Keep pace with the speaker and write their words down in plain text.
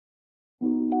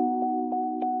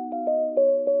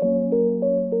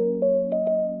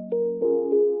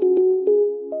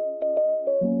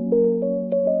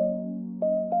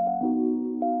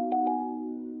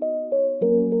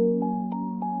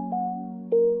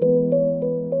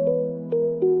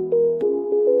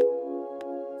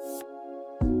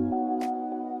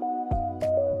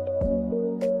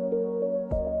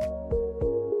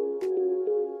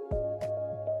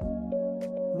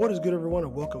What is good, everyone,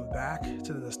 and welcome back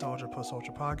to the Nostalgia Plus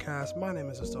Ultra podcast. My name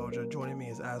is Nostalgia. Joining me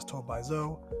is As Told by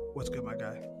Zoe. What's good, my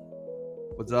guy?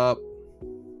 What's up?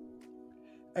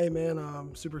 Hey, man,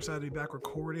 I'm super excited to be back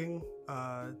recording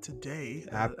today.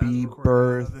 Happy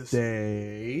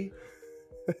birthday.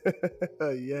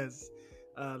 Yes.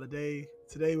 Today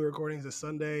we're recording is a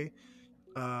Sunday.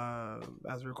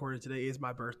 As we recorded today is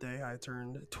my birthday. I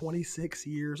turned 26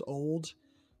 years old.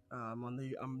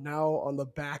 I'm now on the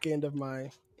back end of my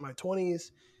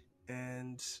 20s,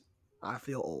 and I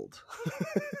feel old.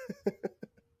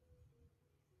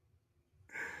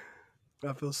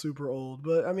 I feel super old,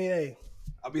 but I mean, hey,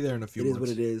 I'll be there in a few it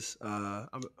months. is what it is.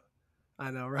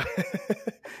 I know, right?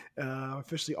 I'm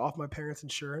officially off my parents'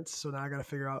 insurance, so now I got to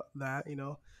figure out that,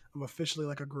 I'm officially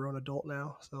like a grown adult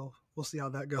now, so we'll see how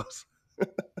that goes.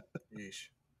 Yeesh.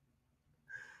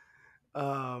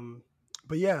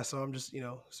 But yeah, so I'm just,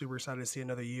 super excited to see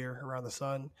another year around the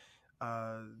sun.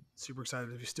 Super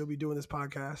excited to still be doing this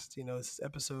podcast. It's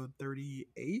episode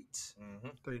 38,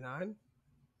 39.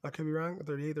 I could be wrong.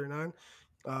 38, 39.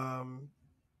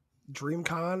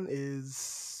 DreamCon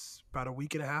is about a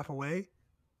week and a half away.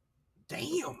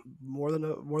 Damn. More than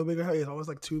a week and a half. It's almost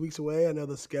like 2 weeks away. I know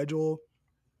the schedule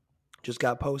just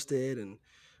got posted and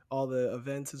all the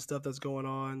events and stuff that's going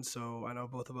on. So I know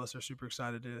both of us are super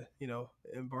excited to,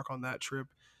 embark on that trip.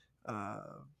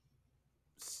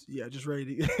 Yeah, just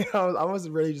ready to. I was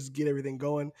ready to just get everything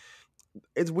going.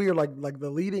 It's weird, like the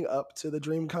leading up to the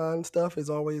DreamCon stuff is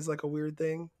always like a weird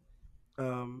thing.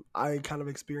 I kind of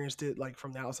experienced it like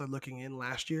from the outside looking in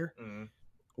last year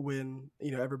when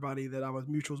everybody that I was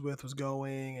mutuals with was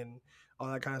going and all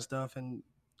that kind of stuff, and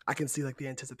I can see like the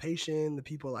anticipation, the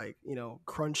people like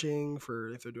crunching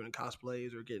for if they're doing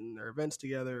cosplays or getting their events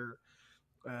together.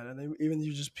 And then even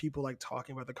you just people like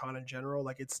talking about the con in general,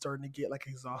 like it's starting to get like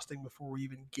exhausting before we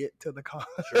even get to the con.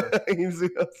 Sure.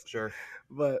 Sure.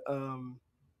 But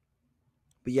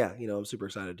yeah, I'm super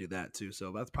excited to do that too.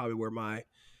 So that's probably where my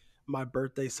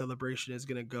birthday celebration is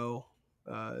gonna go.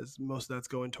 Most of that's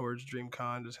going towards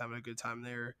DreamCon, just having a good time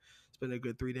there. Spend a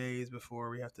good 3 days before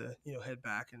we have to head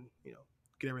back and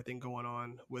get everything going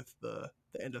on with the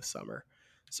end of summer.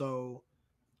 So,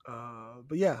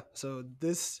 but yeah, so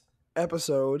this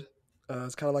episode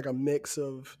is kind of like a mix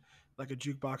of like a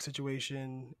jukebox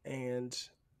situation and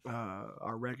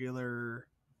our regular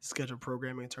scheduled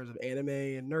programming in terms of anime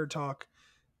and nerd talk.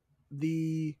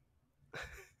 The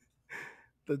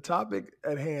topic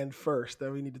at hand first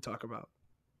that we need to talk about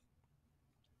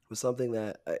was something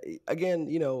that, again,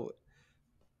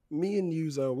 me and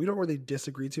Yuzo, we don't really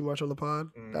disagree too much on the pod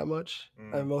that much.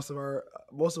 And most of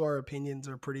our opinions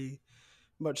are pretty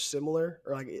much similar,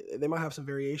 or like they might have some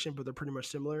variation, but they're pretty much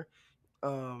similar.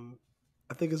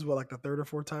 I think it's like the third or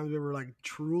fourth time we ever like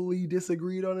truly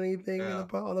disagreed on anything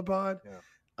on the pod. Yeah.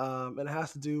 And it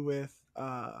has to do with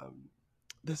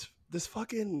this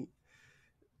fucking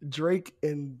Drake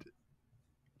and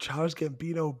Childish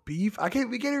Gambino beef. We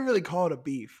can't even really call it a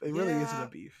beef. It really isn't a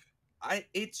beef. I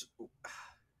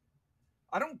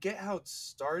don't get how it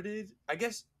started. I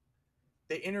guess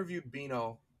they interviewed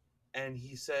Bino, and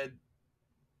he said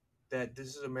that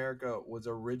This Is America was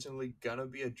originally gonna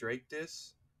be a Drake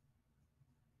diss,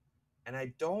 and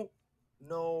I don't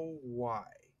know why.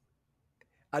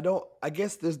 I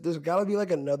guess there's got to be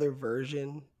like another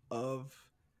version of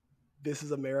This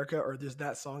Is America, or just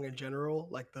that song in general,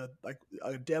 like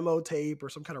a demo tape or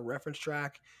some kind of reference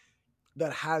track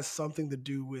that has something to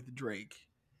do with Drake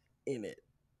in it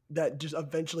that just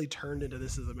eventually turned into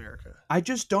This Is America. I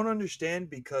just don't understand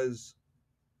because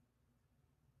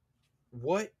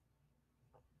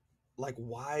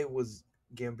why was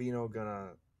Gambino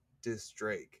gonna diss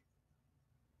Drake?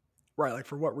 Right, like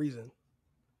for what reason?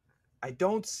 I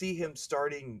don't see him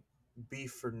starting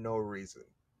beef for no reason.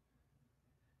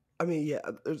 I mean, yeah,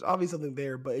 there's obviously something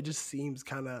there, but it just seems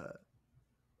kind of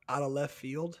out of left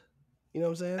field. You know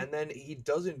what I'm saying? And then he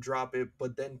doesn't drop it,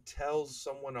 but then tells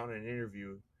someone on an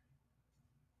interview.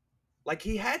 Like,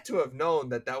 he had to have known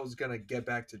that was going to get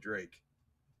back to Drake.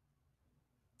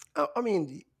 I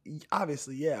mean,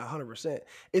 obviously, yeah, 100%.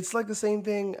 It's like the same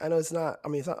thing. I know it's not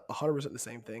 100% the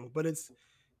same thing, but it's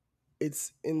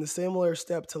in the similar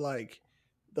step to like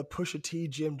the Pusha T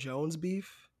Jim Jones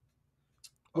beef,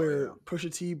 where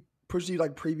Pusha T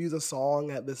like previews a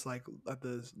song at this with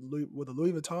the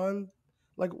Louis Vuitton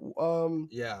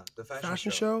the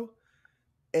fashion show,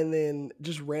 and then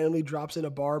just randomly drops in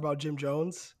a bar about Jim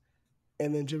Jones,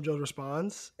 and then Jim Jones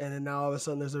responds, and then now all of a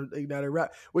sudden there's an ignited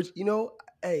rap, which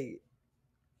hey,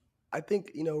 I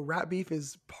think rap beef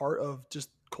is part of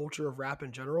just culture of rap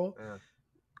in general. Yeah.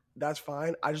 That's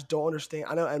fine. I just don't understand.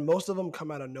 I know, and most of them come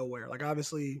out of nowhere. Like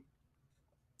obviously,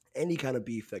 Any kind of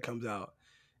beef that comes out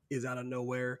is out of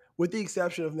nowhere, with the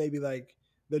exception of maybe like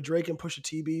the Drake and Pusha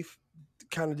T beef.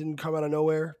 Kind of didn't come out of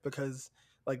nowhere because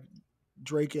like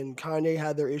Drake and Kanye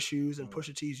had their issues, and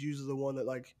Pusha T's usually the one that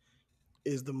like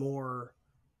is the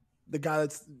guy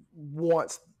that's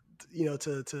wants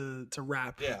to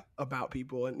rap Yeah. about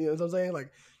people, and you know what I'm saying.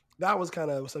 Like that was kind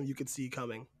of something you could see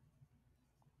coming.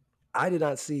 I did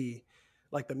not see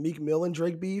like the Meek Mill and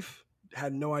Drake beef.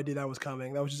 Had no idea that was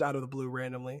coming. That was just out of the blue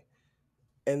randomly.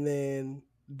 And then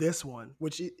this one,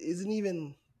 which isn't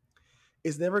even,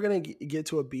 is never going to get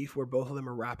to a beef where both of them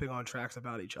are rapping on tracks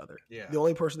about each other. Yeah. The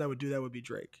only person that would do that would be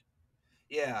Drake.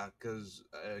 Yeah, because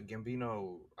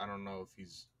Gambino, I don't know if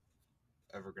he's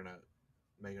ever gonna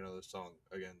make another song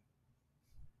again.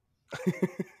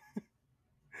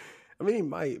 I mean, he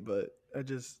might, but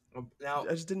Now,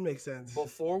 I just didn't make sense.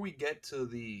 before we get to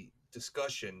the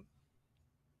discussion,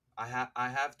 I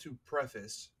have to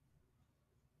preface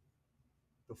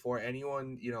before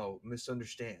anyone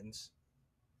misunderstands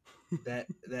that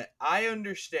I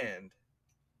understand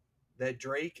that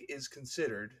Drake is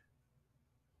considered.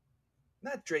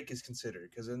 Not Drake is considered,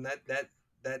 because then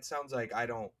that sounds like I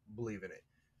don't believe in it.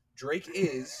 Drake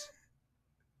is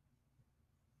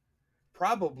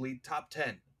probably top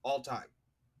 10 all time.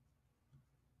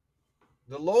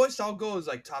 The lowest I'll go is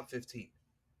like top 15.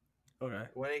 Okay.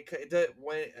 When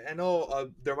I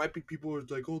know there might be people who's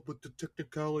like, oh, but the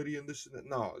technicality and this and that.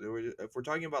 No, if we're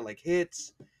talking about like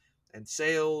hits and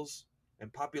sales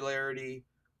and popularity,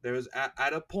 there was at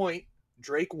a point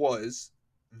Drake was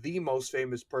the most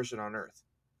famous person on earth.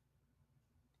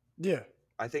 Yeah.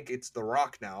 I think it's The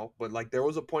Rock now, but like there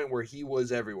was a point where he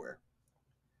was everywhere,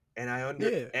 and I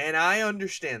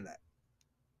understand that.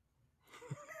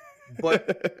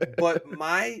 But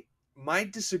my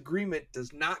disagreement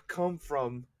does not come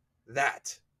from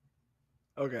that.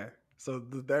 Okay. So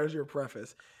there's your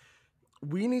preface.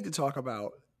 We need to talk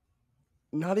about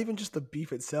not even just the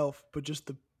beef itself, but just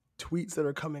the tweets that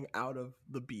are coming out of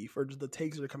the beef, or just the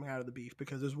takes that are coming out of the beef.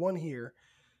 Because there's one here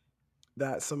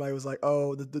that somebody was like,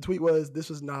 "Oh, the tweet was this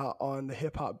was not on the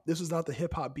hip hop. This was not the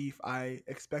hip hop beef I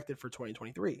expected for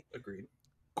 2023." Agreed.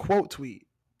 Quote tweet: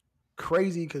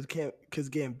 "Crazy because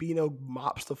Gambino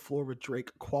mops the floor with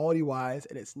Drake quality wise,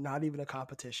 and it's not even a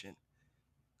competition."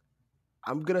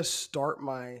 I'm gonna start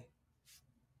my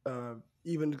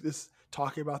even this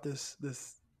talking about this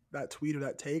that tweet or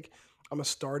that take. I'm gonna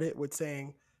start it with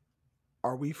saying,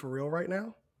 "Are we for real right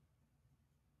now?"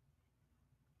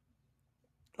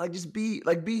 Like just be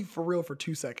for real for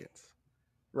 2 seconds,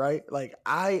 right? Like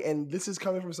and this is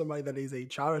coming from somebody that is a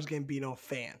Childish Gambino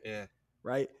fan, Yeah.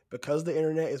 right? Because The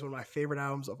Internet is one of my favorite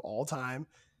albums of all time.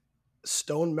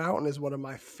 Stone Mountain is one of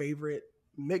my favorite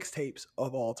mixtapes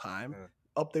of all time. Yeah.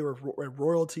 Up there with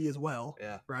Royalty as well,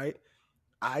 Yeah. right?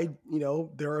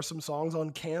 There are some songs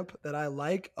on Camp that I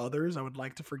like. Others I would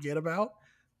like to forget about,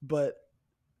 but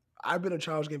I've been a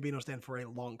Childish Gambino fan for a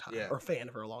long time, Yeah. or fan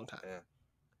for a long time. Yeah.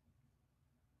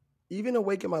 Even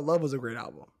Awaken My Love was a great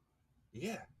album.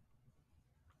 Yeah.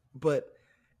 But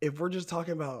if we're just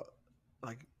talking about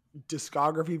like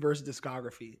discography versus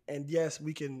discography, and yes,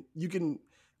 you can.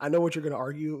 I know what you're going to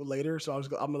argue later, so I'm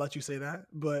going to let you say that.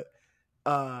 But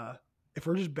if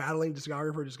we're just battling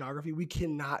discography for discography, we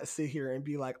cannot sit here and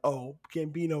be like, "Oh,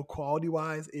 Gambino quality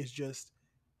wise is just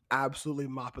absolutely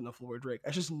mopping the floor with Drake."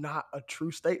 That's just not a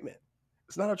true statement.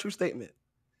 It's not a true statement.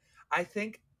 I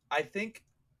think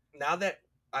now that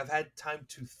I've had time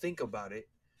to think about it,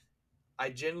 I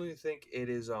genuinely think it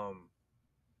is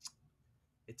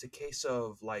it's a case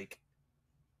of like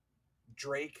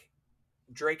Drake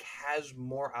has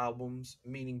more albums,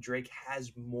 meaning Drake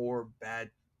has more bad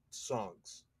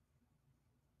songs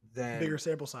than Bigger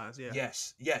sample size, yeah.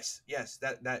 Yes.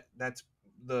 That's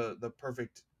the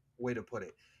perfect way to put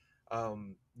it.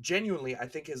 Genuinely, I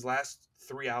think his last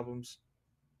 3 albums,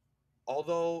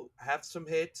 although have some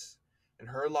hits, and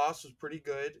Her Loss was pretty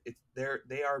good,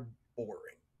 they are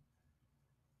boring.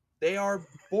 They are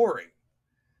boring.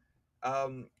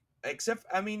 Um, except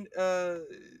I mean,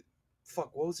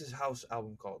 fuck, what was his house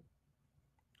album called?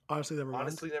 Honestly, never mind.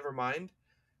 Honestly, never mind.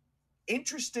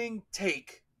 Interesting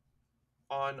take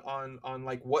on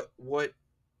like what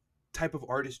type of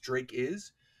artist Drake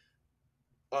is.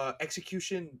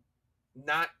 Execution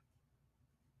not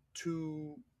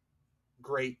too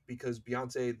great because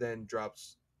Beyonce then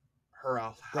drops her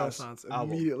house Renaissance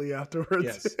album. immediately afterwards.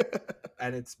 Yes,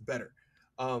 and it's better.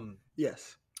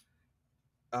 Yes.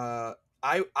 I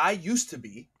used to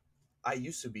be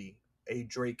a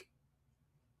Drake.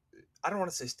 I don't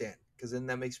want to say stan because then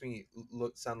that makes me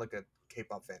sound like a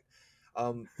K-pop fan.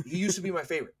 He used to be my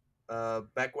favorite.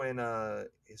 Back when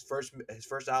his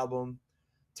first album,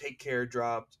 Take Care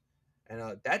dropped,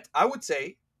 and that I would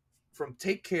say from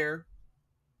Take Care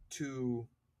to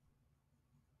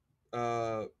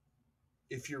uh,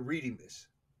 if you're reading this,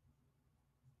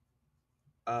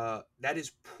 that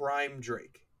is prime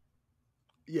Drake.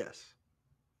 Yes.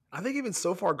 I think even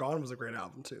So Far Gone was a great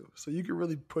album too. So you could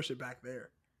really push it back there.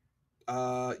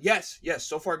 Yes, yes.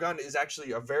 So Far Gone is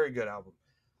actually a very good album.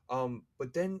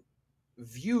 But then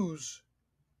Views,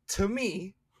 to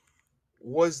me,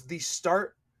 was the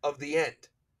start of the end.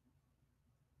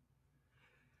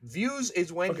 Views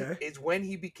Okay. is when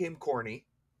he became corny.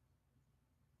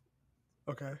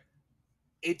 Okay.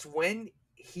 It's when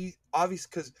he obviously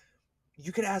because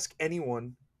you could ask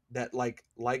anyone that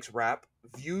likes rap.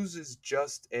 Views is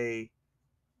just a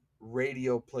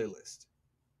radio playlist,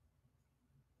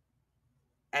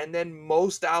 and then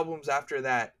most albums after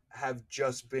that have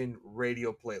just been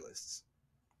radio playlists.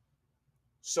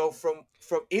 So from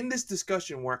in this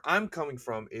discussion, where I'm coming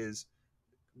from is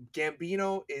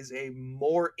Gambino is a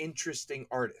more interesting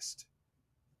artist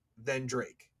than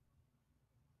Drake.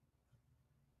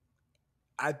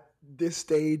 At this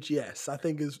stage, yes. I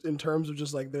think is in terms of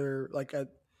just like their like at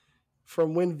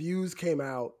from when Views came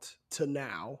out to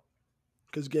now,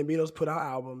 because Gambino's put out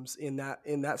albums in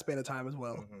that span of time as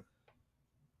well. Mm-hmm.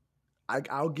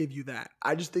 I'll give you that.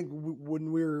 I just think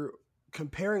when we're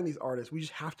comparing these artists, we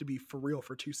just have to be for real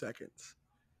for 2 seconds.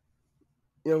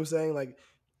 You know what I'm saying? Like,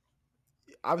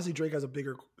 obviously Drake has a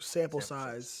bigger sample Sample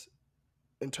size. size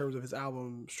in terms of his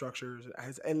album structures,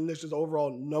 and there's just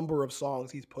overall number of songs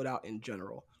he's put out in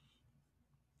general.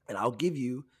 And I'll give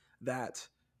you that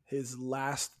his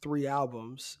last 3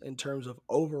 albums in terms of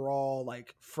overall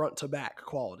like front to back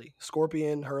quality,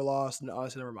 Scorpion, Her Loss, and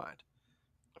Honestly Nevermind.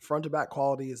 Front to back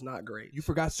quality is not great. You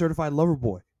forgot Certified Lover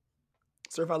Boy.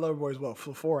 Certified Lover Boy as well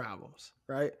for 4 albums,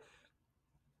 right?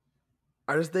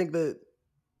 I just think that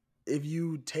if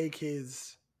you take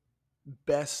his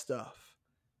best stuff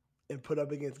and put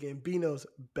up against Gambino's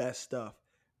best stuff,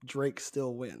 Drake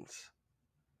still wins.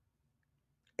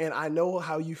 And I know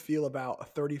how you feel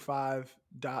about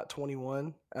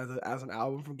 35.21 as an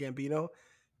album from Gambino.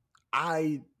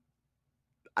 I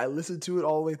listened to it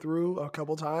all the way through a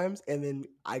couple times, and then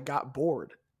I got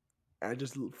bored. I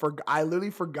literally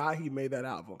forgot he made that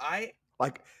album.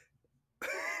 Like,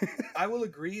 I will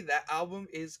agree that album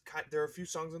is there are a few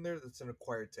songs on there that's an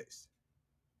acquired taste.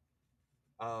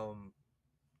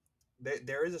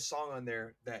 There is a song on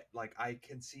there that like I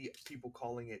can see people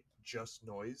calling it just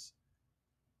noise.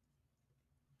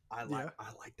 I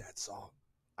like that song.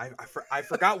 I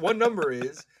forgot what number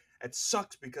is. It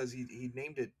sucks because he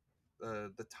named it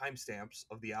the timestamps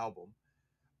of the album.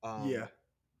 Yeah.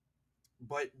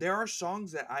 But there are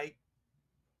songs that I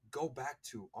go back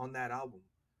to on that album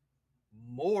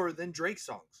more than Drake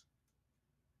songs.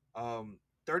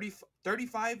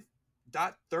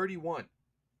 35.31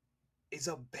 is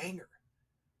a banger.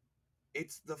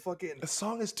 It's the fucking. The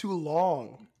song is too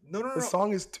long. No. The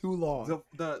song is too long.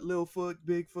 The little foot,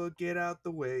 big foot, get out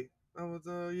the way. I will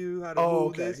tell you how to Oh,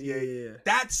 move okay. this. Yeah.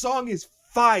 That song is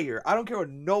fire. I don't care what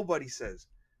nobody says.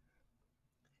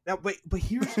 Now, but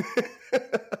here's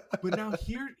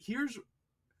here's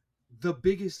the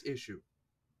biggest issue.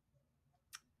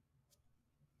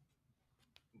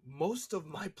 Most of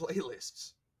my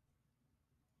playlists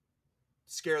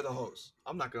scare the hoes.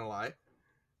 I'm not gonna lie.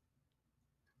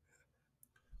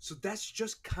 So that's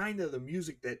just kind of the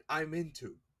music that I'm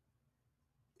into.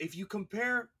 If you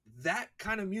compare that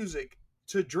kind of music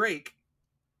to Drake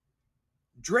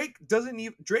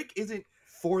isn't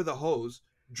for the hoes.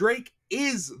 Drake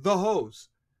is the hose.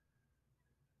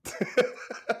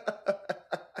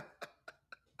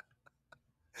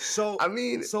 So I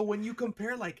mean, so when you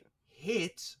compare like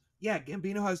hits, yeah,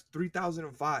 Gambino has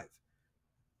 3005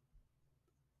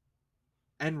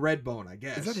 and Redbone, I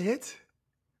guess. Is that a hit?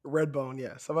 Redbone,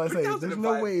 yes. I'm about to say, there's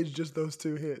no way it's just those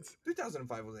 2 hits.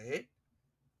 3005 was a hit.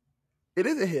 It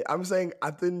is a hit. I'm saying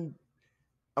I'm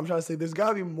trying to say there's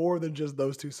gotta be more than just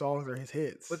those 2 songs are his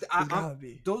hits. But there's gotta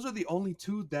be. Those are the only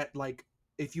 2 that like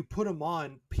if you put them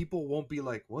on, people won't be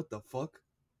like, what the fuck?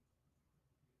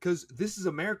 Because This Is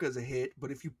America is a hit, but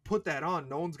if you put that on,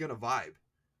 no one's gonna vibe.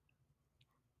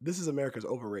 This Is America's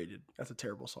overrated. That's a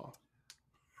terrible song.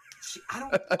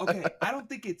 I don't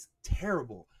think it's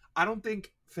terrible. I don't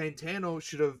think Fantano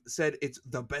should have said it's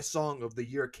the best song of the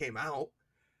year it came out.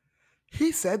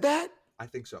 He said that? I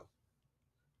think so.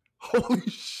 Holy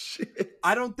shit.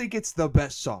 I don't think it's the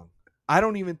best song. I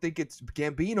don't even think it's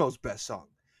Gambino's best song.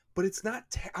 But it's not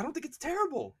I don't think it's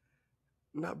terrible.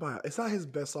 It's not his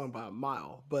best song by a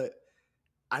mile, but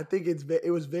I think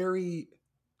it was very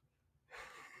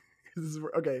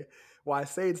okay. Well, I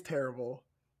say it's terrible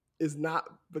is not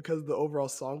because of the overall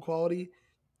song quality.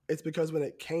 It's because when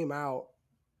it came out,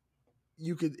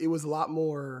 it was a lot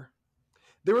more.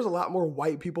 There was a lot more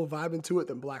white people vibing to it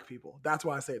than black people. That's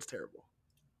why I say it's terrible.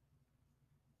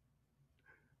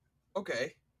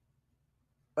 Okay.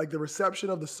 Like the reception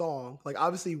of the song, like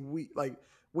obviously we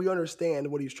understand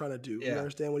what he's trying to do. We Yeah.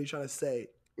 understand what he's trying to say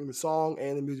in the song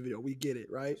and the music video. We get it,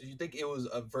 right? So you think it was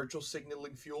a virtual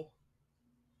signaling fuel?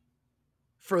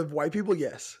 For white people,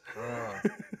 yes.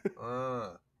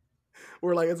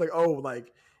 Where like it's like, oh,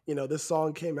 like, you know, this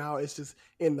song came out, it's just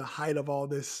in the height of all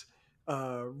this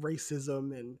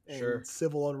racism and Sure.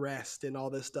 civil unrest and all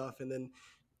this stuff. And then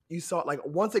you saw like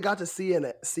once it got to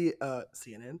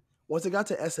CNN, once it got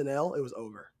to SNL, it was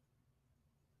over.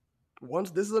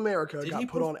 Once This Is America got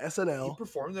put on SNL, he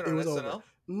performed it on was SNL? over.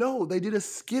 No, they did a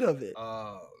skit of it.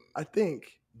 I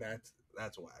think that's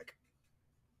whack.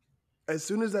 as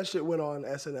soon as that shit went on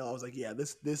SNL, I was like, yeah,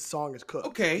 this song is cooked.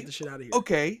 Okay. Get the shit out of here.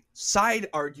 Okay. Side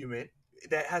argument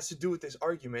that has to do with this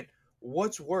argument.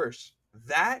 What's worse,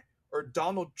 that or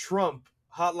Donald Trump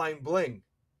Hotline Bling?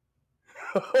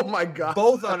 Oh my God.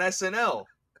 Both on SNL.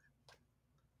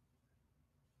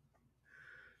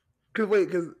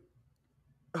 Because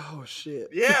oh shit.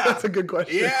 Yeah. That's a good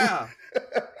question. Yeah.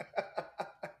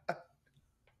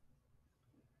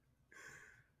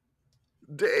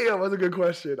 Damn, that's a good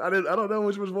question. I don't know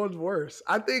which one's worse.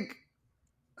 I think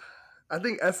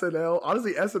SNL,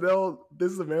 honestly, SNL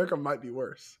This Is America might be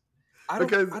worse. I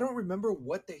don't remember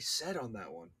what they said on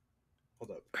that one.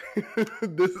 Hold up.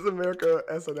 This Is America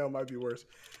SNL might be worse.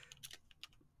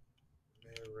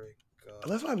 America.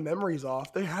 Unless my memory's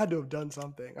off. They had to have done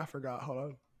something. I forgot. Hold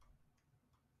on.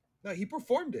 No, he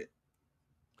performed it.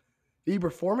 Did he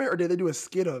perform it or did they do a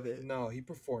skit of it? No, he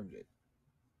performed it.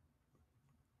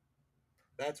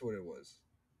 That's what it was.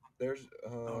 There's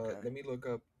Okay. Let me look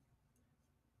up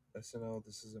SNL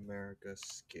This Is America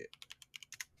skit.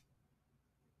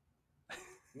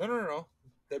 No.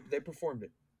 They performed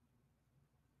it.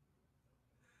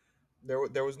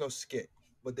 There was no skit,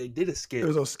 but they did a skit. There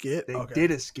was no skit? They did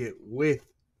a skit with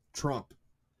Trump.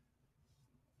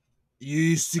 You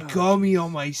used to call me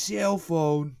on my cell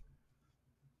phone.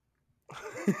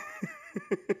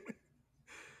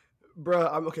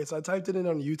 Bruh, okay, so I typed it in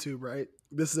on YouTube, right?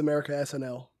 This Is America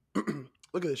SNL.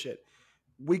 Look at this shit.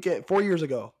 4 years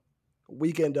ago,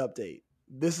 Weekend Update.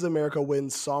 This Is America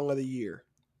wins Song of the Year.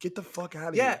 Get the fuck out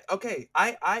of here. Yeah, okay.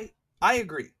 I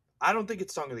agree. I don't think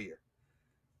it's Song of the Year.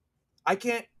 I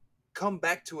can't come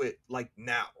back to it like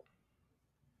now.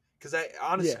 Because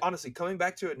honestly, coming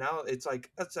back to it now, that's like,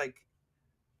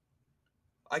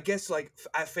 I guess like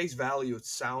at face value, it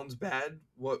sounds bad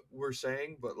what we're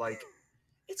saying, but like,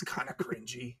 it's kind of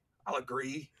cringy. I'll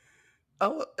agree. A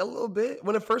little bit.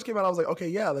 When it first came out, I was like, okay,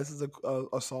 yeah, this is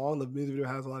a song. The music video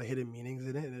has a lot of hidden meanings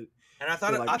in it. And I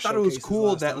thought it was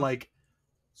cool that like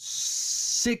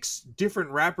 6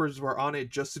 different rappers were on it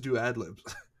just to do ad libs.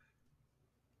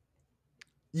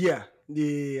 Yeah,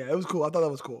 it was cool. I thought that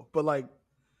was cool. But like,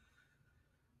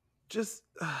 just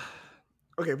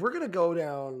okay, if we're gonna go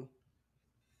down,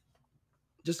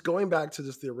 just going back to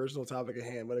just the original topic at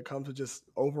hand, when it comes to just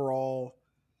overall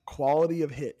quality of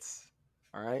hits.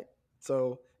 All right.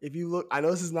 So if you look, I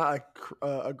know this is not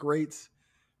a great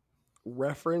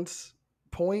reference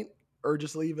point, or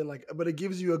just even like, but it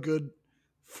gives you a good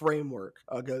framework,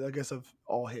 I guess, of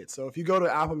all hits. So if you go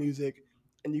to Apple Music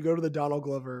and you go to the Donald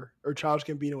Glover or Childish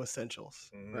Gambino Essentials,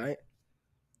 right?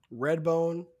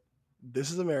 Redbone,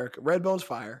 This Is America. Redbone's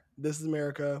fire. This Is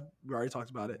America. We already talked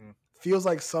about it. Feels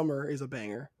Like Summer is a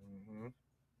banger.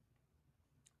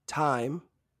 Time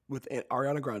with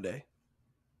Ariana Grande.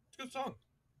 It's a good song.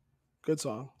 Good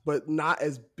song, but not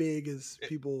as big as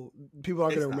people aren't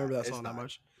going to remember that song that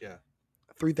much. Yeah.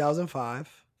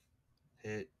 3005.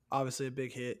 Hit. Obviously a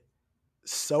big hit.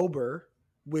 Sober,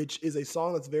 which is a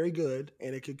song that's very good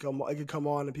and it could come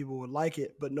on and people would like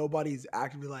it, but nobody's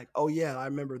actively like, "Oh yeah, I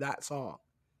remember that song."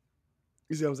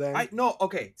 You see what I'm saying?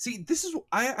 Okay. See, this is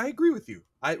I agree with you.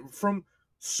 From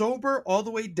Sober all the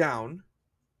way down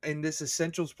in this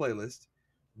Essentials playlist,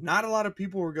 not a lot of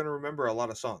people were going to remember a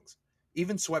lot of songs.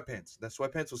 Even Sweatpants. That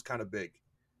Sweatpants was kind of big.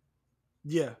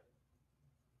 Yeah.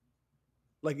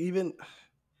 Like even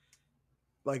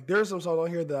like there's some songs on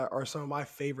here that are some of my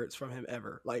favorites from him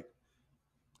ever. Like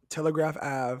Telegraph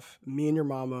Ave, Me and Your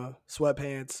Mama,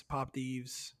 Sweatpants, Pop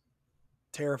Thieves,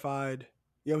 Terrified.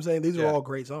 You know what I'm saying? These are all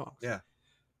great songs. Yeah.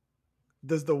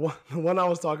 There's the one I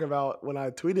was talking about when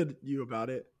I tweeted you about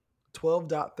it,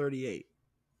 12.38.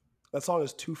 That song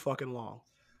is too fucking long.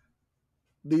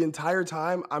 The entire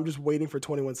time, I'm just waiting for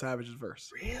 21 Savage's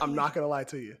verse. Really? I'm not going to lie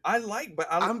to you.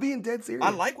 I'm being dead serious.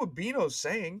 I like what Bino's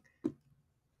saying.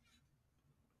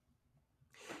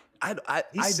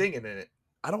 He's singing in it.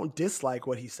 I don't dislike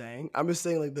what he's saying. I'm just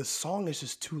saying like the song is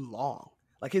just too long.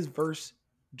 Like his verse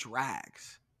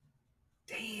drags.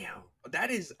 Damn,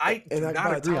 that is. I And do like not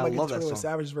by the agree. time I I get to love that 21 song.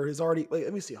 Savage's verse, it's already. Wait,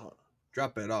 let me see. Hold on.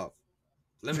 Drop it off.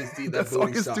 Let me see That that song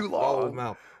booty is shot. too Oh, long.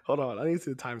 mouth. Hold on. I need to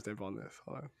see the timestamp on this.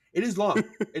 Hold on. It is long.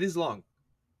 It is long.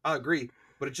 I agree,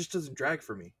 but it just doesn't drag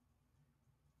for me.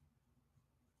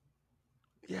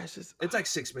 Yeah, it's just. It's like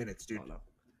 6 minutes, I dude. don't know.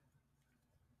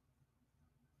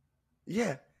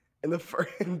 Yeah, and the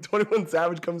first 21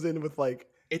 Savage comes in with like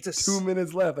It's a 2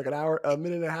 minutes left, like a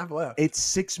minute and a half left. It's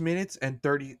 6 minutes and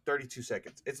 32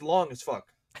 seconds. It's long as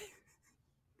fuck.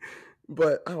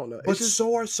 But I don't know. But It's just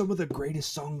so are some of the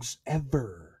greatest songs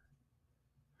ever.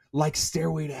 Like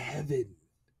Stairway to Heaven.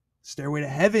 Stairway to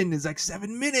Heaven is like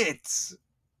 7 minutes.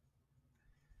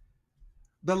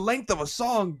 The length of a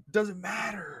song doesn't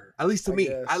matter. At least to I me.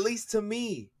 guess. At least to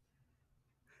me.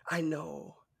 I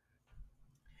know.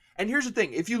 And here's the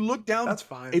thing. If you look down That's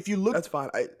fine. That's fine.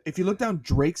 if you look down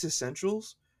Drake's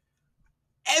Essentials,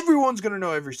 everyone's gonna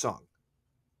know every song.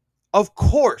 Of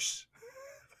course.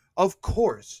 Of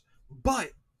course.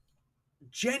 But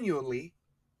genuinely,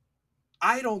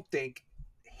 I don't think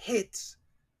hits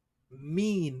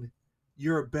mean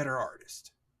you're a better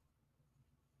artist.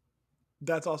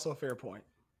 That's also a fair point.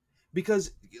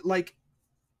 Because, like,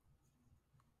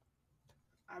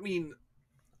 I mean,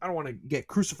 I don't want to get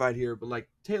crucified here, but like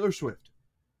Taylor Swift,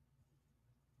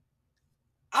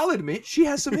 I'll admit she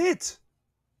has some hits.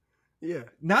 Yeah.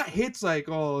 Not hits like,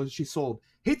 oh, she sold.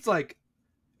 Hits like,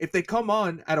 if they come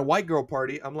on at a white girl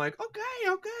party, I'm like,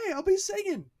 okay, I'll be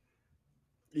singing.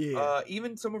 Yeah.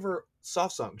 Even some of her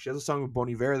soft songs. She has a song with Bon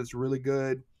Iver that's really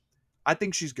good. I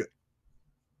think she's good.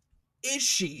 Is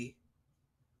she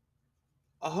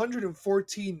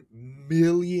 114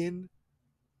 million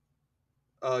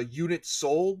units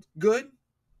sold good?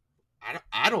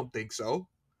 I don't think so.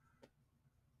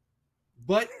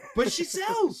 But she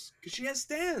sells because she has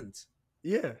stands.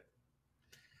 Yeah.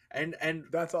 And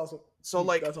That's also so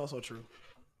like that's also true.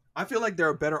 I feel like there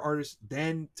are better artists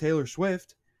than Taylor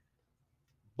Swift,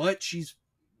 but she's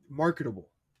marketable.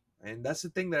 And that's the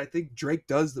thing that I think Drake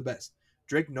does the best.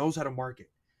 Drake knows how to market.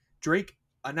 Drake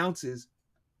announces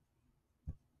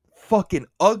fucking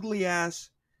ugly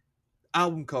ass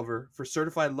album cover for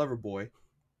Certified Lover Boy,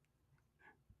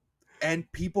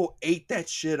 and people ate that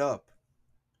shit up.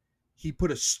 He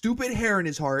put a stupid hair in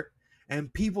his heart,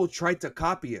 and people tried to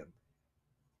copy him.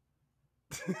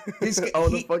 This guy,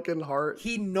 the fucking heart.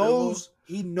 He knows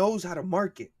how to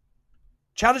market.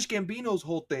 Childish Gambino's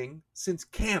whole thing since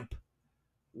camp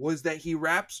was that he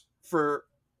raps for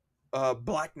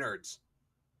black nerds.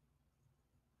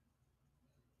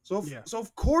 So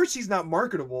of course he's not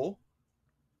marketable.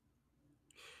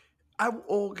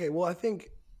 Okay, well I think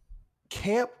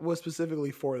Camp was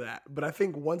specifically for that, but I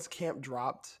think once Camp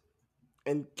dropped,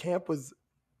 and Camp was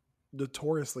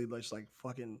notoriously just like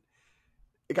fucking,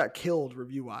 it got killed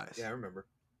review wise. Yeah, I remember.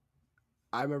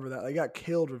 I remember that. It got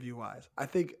killed review wise. I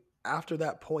think after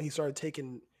that point, he started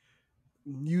taking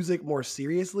music more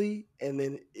seriously, and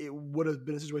then it would have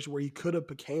been a situation where he could have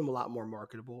became a lot more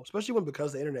marketable, especially when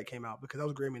Because the Internet came out, because that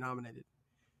was Grammy nominated.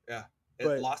 Yeah,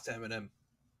 it lost to Eminem.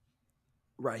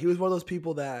 Right, he was one of those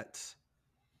people that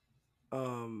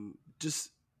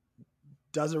just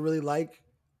doesn't really like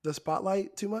the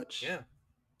spotlight too much. Yeah,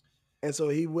 and so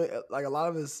he went like a lot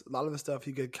of his stuff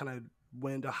he could kind of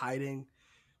went into hiding.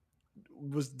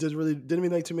 Didn't really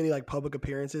make too many like public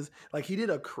appearances. Like he did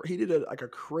a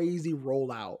crazy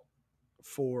rollout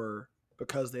for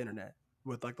Because the Internet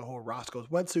with like the whole Roscoe's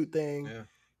wetsuit thing,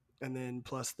 and then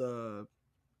plus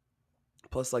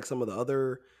like some of the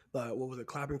other what was it,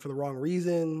 Clapping for the Wrong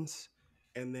Reasons,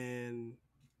 and then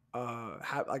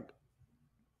have like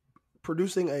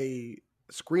producing a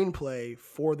screenplay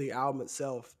for the album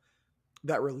itself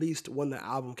that released when the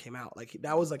album came out. Like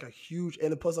that was like a huge,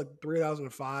 and plus like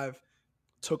 3005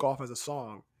 took off as a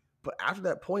song. But after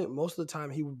that point, most of the time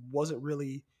he wasn't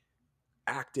really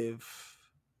active.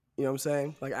 You know what I'm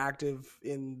saying? Like active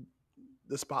in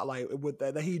the spotlight with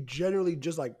that he generally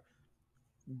just like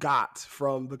got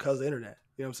from Because of the Internet.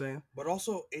 You know what I'm saying? But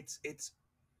also it's he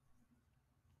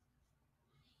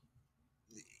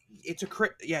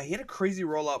had a crazy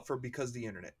rollout for Because of the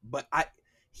Internet, but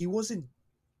he wasn't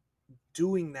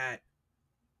doing that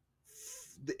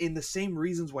in the same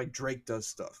reasons why Drake does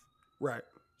stuff. Right.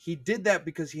 He did that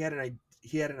because he had an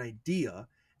idea,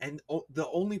 and the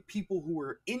only people who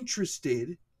were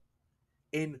interested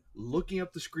in looking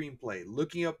up the screenplay,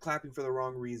 looking up Clapping for the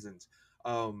Wrong Reasons,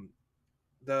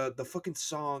 the fucking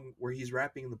song where he's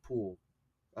rapping in the pool,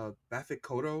 Bafik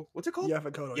Koto, what's it called?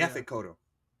 Yaphet Kotto. Yaphet Kotto.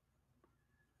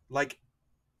 Like,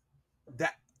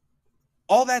 that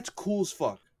all that's cool as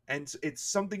fuck, and it's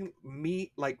something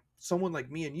me like someone like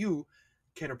me and you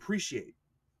can appreciate.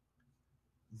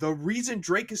 The reason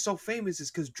Drake is so famous is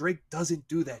because Drake doesn't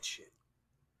do that shit.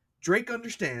 Drake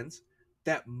understands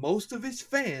that most of his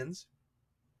fans,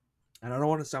 and I don't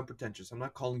want to sound pretentious, I'm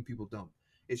not calling people dumb.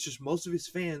 It's just most of his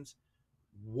fans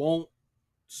won't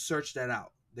search that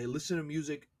out. They listen to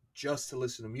music just to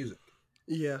listen to music.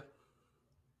 Yeah.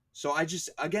 So I just,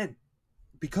 again,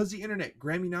 because the internet,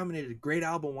 Grammy nominated, great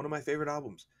album, one of my favorite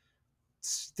albums,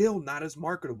 still not as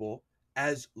marketable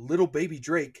as Little Baby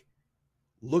Drake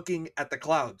Looking at the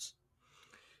Clouds,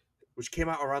 which came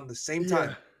out around the same Yeah.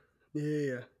 time.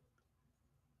 Yeah.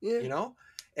 Yeah. You know,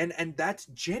 and that's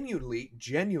genuinely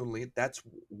that's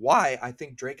why I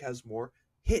think Drake has more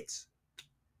hits,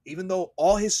 even though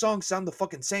all his songs sound the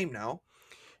fucking same now.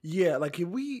 Yeah. Like,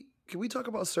 can we talk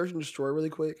about Search and Destroy really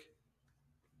quick?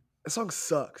 That song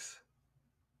sucks.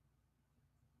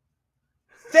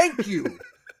 Thank you.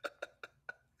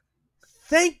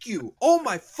 Thank you. Oh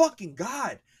my fucking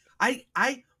god.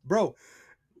 Bro,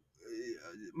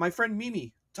 my friend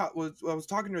Mimi I was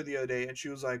talking to her the other day, and she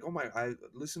was like, "Oh my, I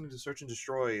listening to Search and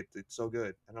Destroy. It's so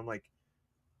good." And I'm like,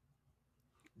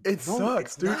 It "No, sucks,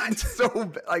 it's dude. not." It's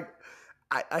so like,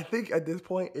 I think at this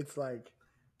point it's like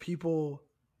people.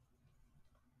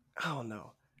 I don't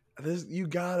know. This you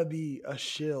gotta be a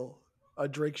shill, a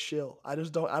Drake shill. I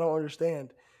don't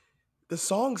understand. The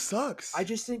song I sucks.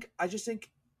 just think,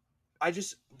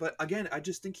 but again, I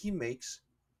just think he makes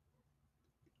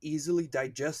easily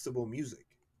digestible music,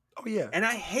 Oh yeah. and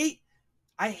I hate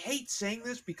saying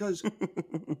this because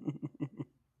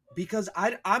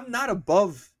I'm not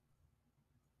above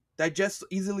digest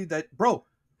easily that bro.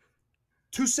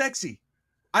 Too sexy.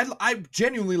 I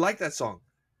genuinely like that song.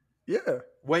 Yeah.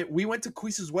 When we went to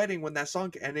Queese's wedding, when that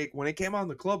song when it came out in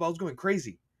the club, I was going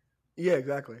crazy. Yeah.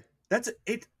 Exactly. That's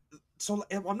it. So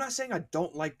I'm not saying I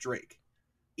don't like Drake.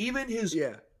 Even his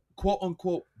Yeah. quote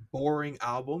unquote boring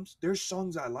albums, there's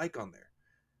songs I like on there.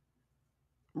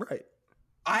 Right.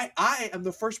 I am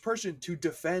the first person to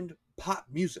defend pop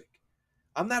music.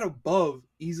 I'm not above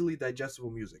easily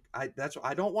digestible music. I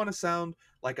don't want to sound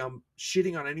like I'm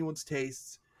shitting on anyone's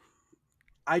tastes.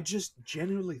 I just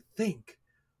genuinely think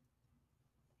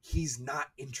he's not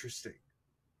interesting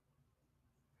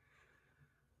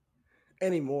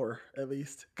Anymore, at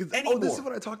least. Because this is anymore.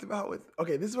 what I talked about with.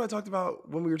 Okay, this is what I talked about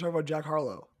when we were talking about Jack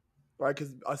Harlow, right?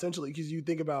 Because essentially, because you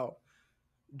think about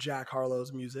Jack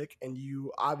Harlow's music, and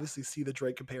you obviously see the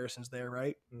Drake comparisons there,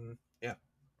 right? Yeah.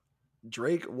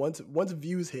 Drake once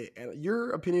views hit, and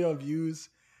your opinion on views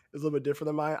is a little bit different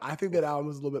than mine. I think that Oof.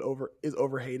 album is a little bit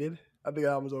overhated. I think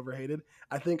that album is overhated.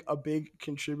 I think a big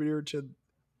contributor to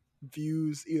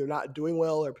views either not doing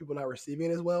well or people not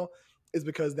receiving it as well is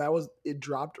because it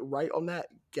dropped right on that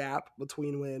gap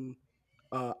between when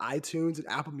iTunes and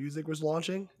Apple Music was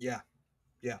launching. Yeah.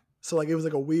 Yeah. So like it was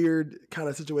like a weird kind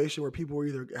of situation where people were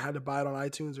either had to buy it on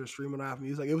iTunes or stream on Apple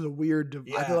Music. Like it was a weird. I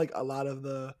feel Yeah. like a lot of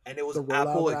the And it was rollout of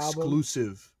Apple the album.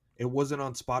 exclusive. It wasn't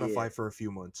on Yeah, Spotify for a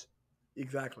few months.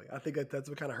 exactly. I think that's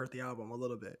what kind of hurt the album a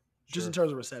little bit, just in Sure.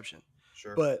 terms of reception.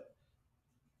 Sure. But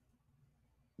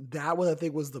that one I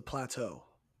think was the plateau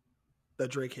that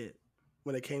Drake hit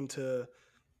when it came to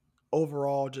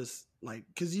overall just like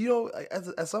because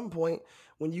at some point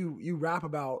when you rap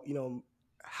about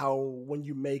how when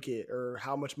you make it or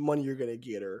how much money you're gonna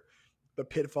get or the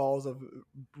pitfalls of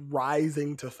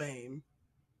rising to fame,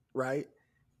 right?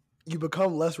 You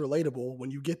become less relatable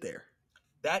when you get there.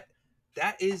 That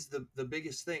that is the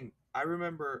biggest thing. I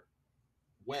remember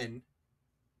when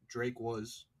Drake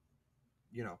was,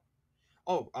 you know,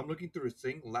 oh, I'm looking through his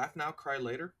thing. Laugh Now, Cry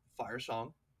Later, fire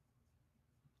song.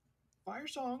 Fire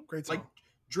song. Great Like song.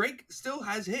 Drake still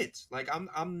has hits. Like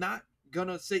I'm not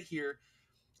gonna sit here.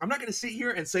 I'm not gonna sit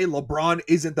here and say LeBron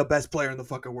isn't the best player in the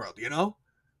fucking world, you know?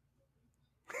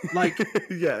 Like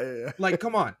Yeah.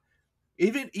 come on.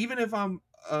 Even if I'm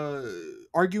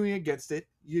arguing against it,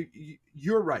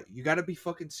 you're right. You got to be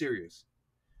fucking serious.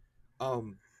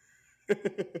 Um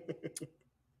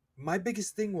my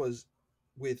biggest thing was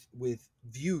with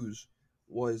views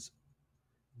was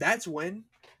that's when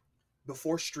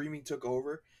before streaming took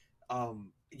over,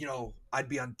 I'd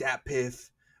be on DatPiff,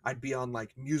 I'd be on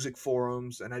like music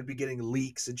forums, and I'd be getting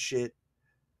leaks and shit.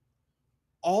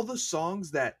 All the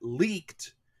songs that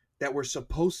leaked that were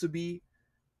supposed to be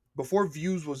before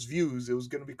views was views, it was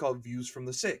going to be called Views from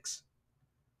the Six.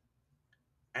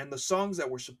 And the songs that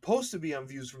were supposed to be on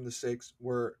Views from the Six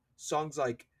were songs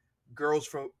like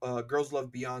Girls Love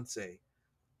Beyonce,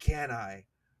 Can I,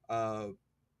 uh,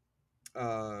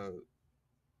 uh,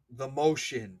 The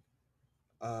Motion,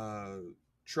 uh,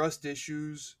 Trust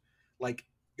Issues. like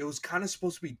it was kind of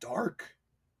supposed to be dark.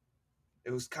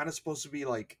 It was kind of supposed to be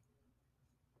like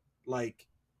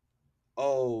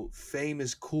oh, fame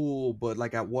is cool, but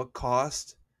like at what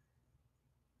cost?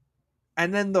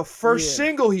 And then the first Yeah.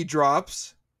 single he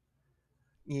drops,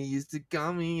 you used to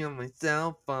call me on my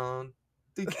cell phone.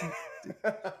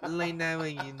 Late night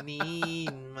when you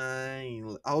need my.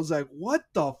 I was like, what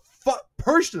the fuck?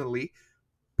 Personally,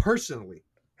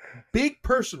 big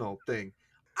personal thing.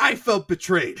 I felt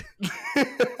betrayed.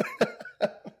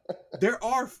 There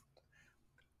are,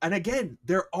 and again,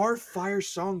 there are fire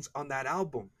songs on that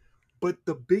album, but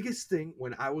the biggest thing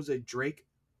when I was a Drake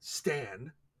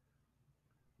stan,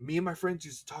 me and my friends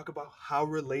used to talk about how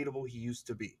relatable he used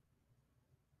to be,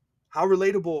 how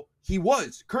relatable he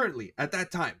was currently at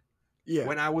that time Yeah.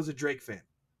 when I was a Drake fan.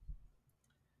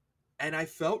 And I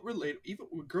felt related. Even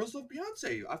with Girls Love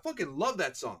Beyonce, I fucking love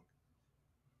that song.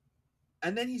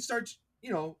 And then he starts,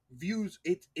 views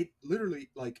it. It literally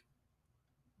like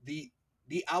the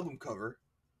the album cover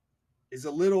is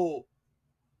a little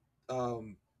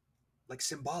um like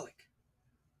symbolic.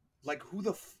 Like who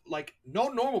the like no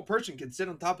normal person can sit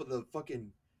on top of the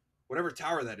fucking whatever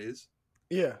tower that is.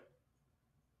 Yeah.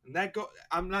 And that go.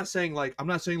 I'm not saying like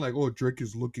oh Drake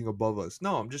is looking above us.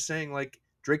 No, I'm just saying like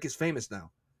Drake is famous now,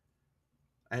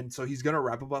 and so he's gonna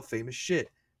rap about famous shit.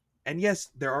 And yes,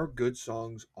 there are good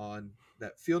songs on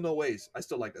that. Feel No Ways. I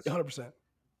still like that song. 100%.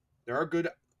 There are good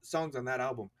songs on that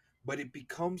album, but it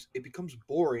becomes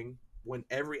boring when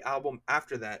every album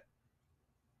after that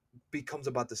becomes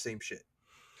about the same shit.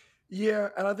 Yeah,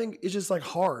 and I think it's just like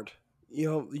hard.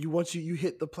 You once you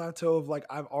hit the plateau of like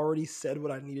I've already said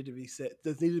what I needed to be said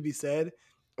that needed to be said.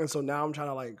 And so now I'm trying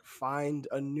to like find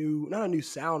a new not a new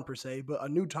sound per se, but a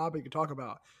new topic to talk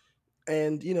about.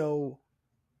 And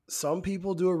some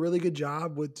people do a really good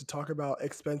job with to talk about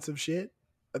expensive shit.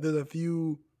 There's a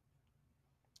few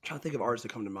I'm trying to think of artists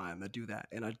that come to mind that do that,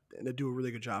 and they do a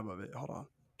really good job of it. Hold on, I'm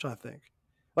trying to think.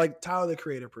 Like Tyler the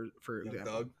Creator, for Young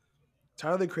example. Thug.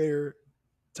 Tyler the Creator,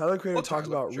 Tyler the Creator Oh, talks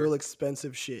Tyler, about sure. real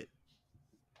expensive shit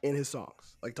in his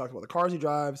songs. Like talks about the cars he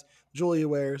drives, the jewelry he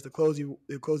wears, the clothes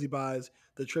he buys,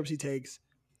 the trips he takes,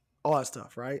 all that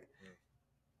stuff. Right?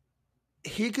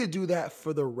 He could do that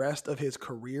for the rest of his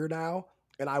career now,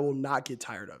 and I will not get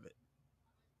tired of it.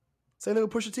 Same thing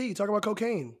with Pusha T. Talk about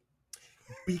cocaine.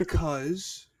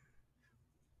 Because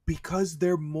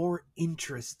they're more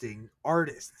interesting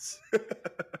artists.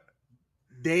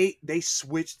 They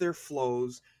switch their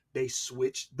flows, they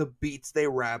switch the beats they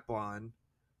rap on.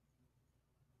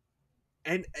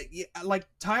 And yeah, like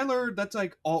Tyler, that's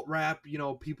like alt rap.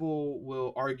 People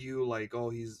will argue like,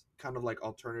 oh, he's kind of like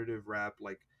alternative rap,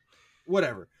 like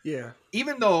whatever. Yeah.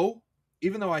 Even though,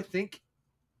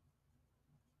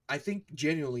 I think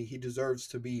genuinely he deserves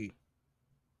to be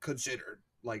considered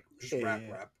like just rap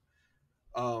Yeah. rap.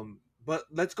 But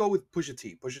let's go with Pusha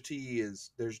T. Pusha T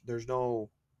is there's no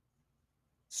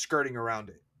skirting around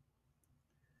it.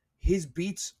 His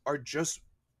beats are just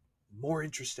more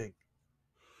interesting,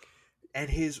 and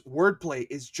his wordplay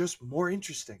is just more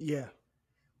interesting. Yeah.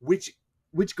 Which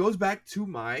goes back to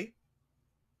my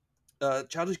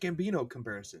Childish Gambino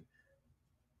comparison.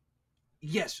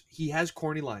 Yes, he has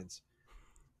corny lines.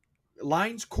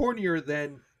 Lines cornier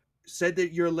than said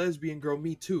that you're a lesbian girl,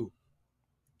 me too.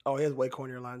 Oh, he has way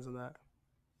cornier lines than that.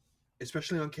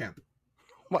 Especially on camp.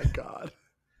 Oh my God.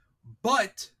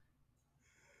 But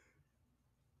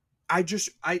I'm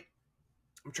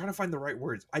trying to find the right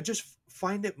words. I just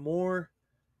find it more.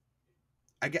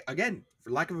 I get again,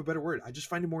 for lack of a better word, I just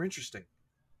find it more interesting.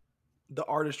 The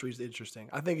artistry is interesting.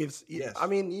 I think it's. I Yes.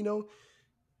 mean,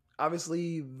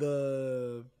 obviously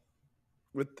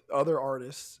with other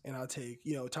artists, and I take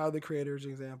Tyler the Creator as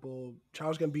an example.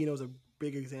 Charles Gambino is a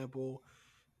big example.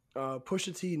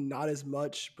 Pusha T not as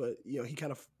much, but he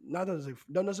kind of not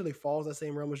necessarily falls in that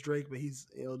same realm as Drake, but he's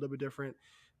a little bit different.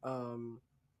 Um,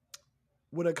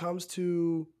 when it comes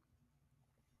to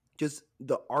just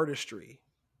the artistry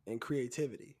and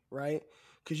creativity, right?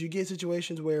 Because you get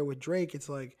situations where with Drake, it's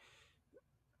like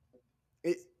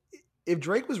it, if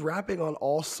Drake was rapping on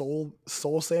all soul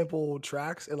sample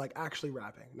tracks and like actually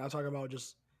rapping, not talking about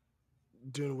just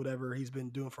doing whatever he's been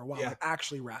doing for a while, Yeah. like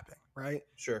actually rapping, right?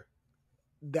 Sure.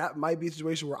 That might be a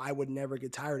situation where I would never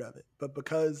get tired of it. But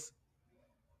because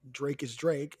Drake is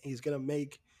Drake, he's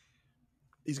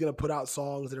gonna put out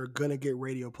songs that are gonna get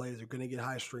radio plays, they're gonna get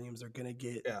high streams, they're gonna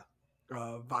get Yeah.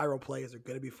 viral plays, they're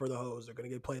gonna be for the hoes, they're gonna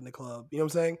get played in the club. You know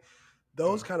what I'm saying?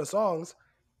 Those Mm. kind of songs,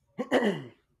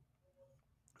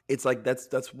 it's like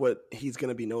that's what he's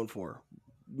gonna be known for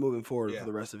moving forward for Yeah.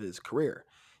 the rest of his career.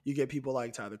 You get people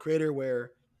like Tyler the Creator,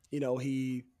 where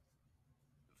he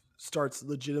starts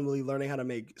legitimately learning how to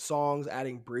make songs,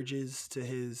 adding bridges to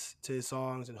his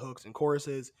songs and hooks and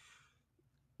choruses.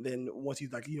 Then once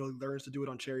he's like, learns to do it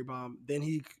on Cherry Bomb, then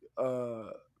he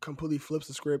completely flips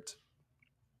the script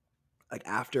like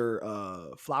after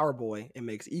Flower Boy and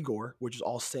makes Igor, which is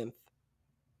all synth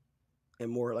and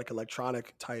more like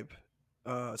electronic type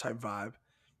vibe.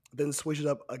 Then switches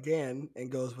up again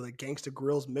and goes with a Gangsta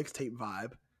Grills mixtape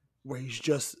vibe where he's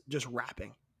just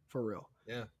rapping for real.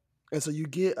 Yeah. And so you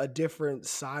get a different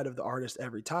side of the artist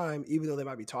every time, even though they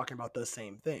might be talking about the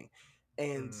same thing.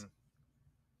 And Mm,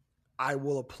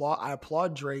 I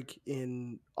applaud Drake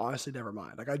in honestly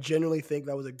Nevermind. Like I genuinely think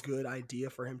that was a good idea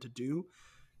for him to do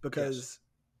yes.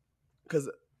 because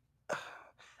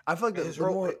I feel like His the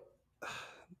whole more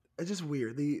it's just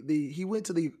weird. The he went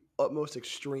to the utmost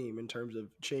extreme in terms of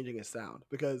changing his sound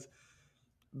because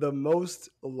the most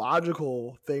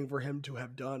logical thing for him to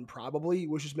have done probably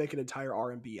was just make an entire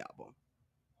R&B album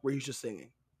where he's just singing.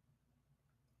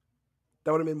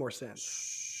 That would have made more sense.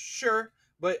 sure,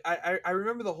 but I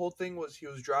remember the whole thing was he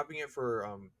was dropping it for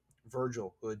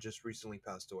Virgil, who had just recently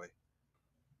passed away.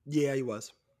 Yeah, he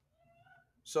was.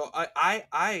 So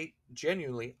I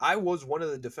genuinely I was one of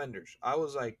the defenders. I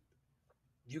was like,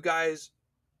 you guys,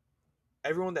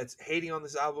 everyone that's hating on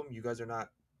this album, you guys are not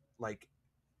like,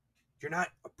 you're not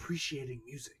appreciating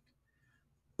music.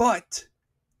 But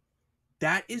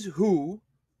that is who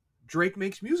Drake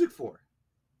makes music for.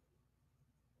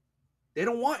 They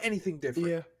don't want anything different.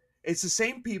 Yeah. It's the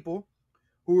same people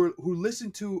who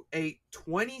listen to a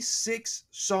 26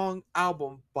 song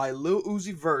album by Lil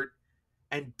Uzi Vert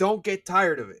and don't get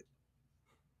tired of it.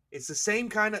 It's the same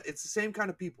kind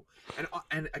of people.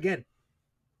 And again,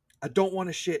 I don't want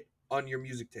to shit on your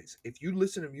music taste. If you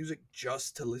listen to music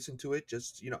just to listen to it,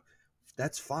 just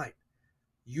that's fine.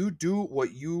 You do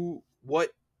what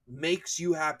makes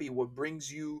you happy, what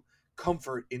brings you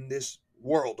comfort in this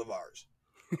world of ours.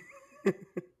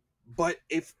 But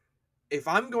if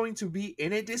I'm going to be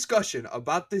in a discussion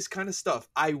about this kind of stuff,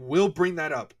 I will bring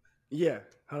that up. Yeah,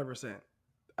 100%.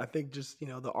 I think just,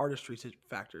 the artistry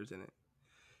factors in it.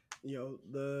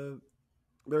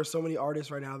 There are so many artists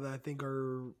right now that I think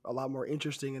are a lot more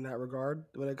interesting in that regard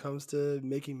when it comes to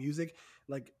making music.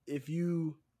 Like if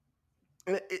you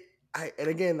and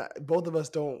again, both of us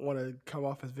don't want to come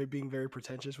off as being very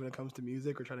pretentious when it comes to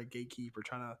music or trying to gatekeep or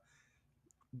trying to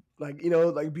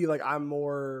like be like I'm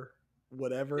more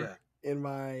whatever Yeah. in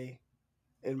my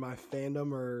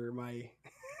fandom or my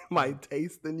my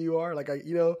taste than you are. Like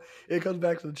it comes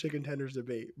back to the chicken tenders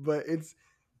debate, but it's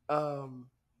um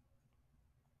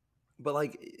but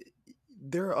like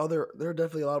there are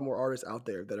definitely a lot more artists out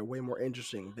there that are way more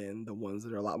interesting than the ones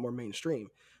that are a lot more mainstream,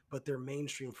 but they're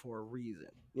mainstream for a reason.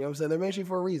 You know what I'm saying? They're mainstream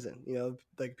for a reason.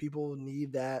 Like people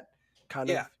need that kind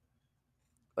of Yeah.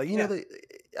 like Yeah.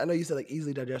 I know you said like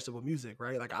easily digestible music,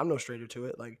 right? Like I'm no stranger to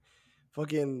it. Like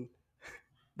fucking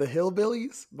the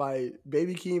Hillbillies by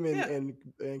Baby Keem and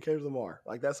Yeah. Kendrick Lamar.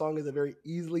 Like that song is a very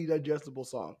easily digestible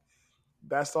song.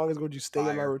 That song is going to stay in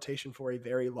my Fire. rotation for a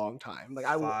very long time. Like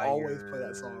I will always play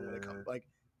that song when it comes, Fire. like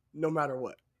no matter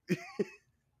what.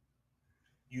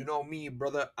 You know me,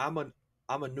 brother. I'm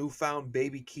a newfound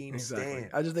Baby Keem Exactly. stan.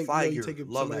 I just think you Fire. take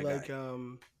Love somebody that guy.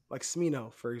 like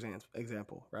Smino for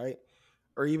example, right?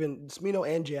 Or even Smino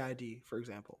and JID for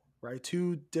example, right?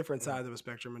 Two different Mm, sides of a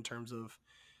spectrum in terms of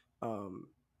um,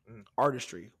 mm,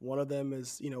 artistry. One of them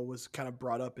is was kind of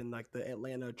brought up in like the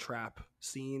Atlanta trap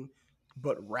scene,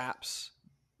 but raps,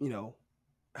 you know,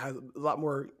 has a lot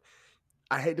more.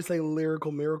 I hate to say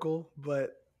lyrical miracle,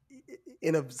 but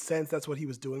in a sense, that's what he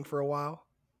was doing for a while.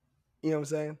 You know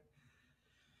what I'm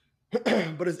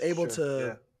saying? But is able sure.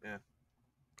 to Yeah. Yeah.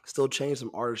 still change some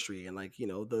artistry and like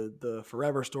the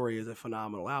Forever Story is a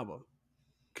phenomenal album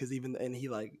because even and he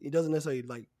doesn't necessarily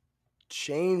like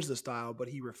change the style, but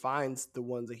he refines the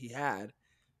ones that he had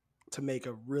to make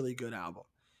a really good album.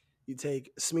 You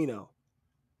take Smino,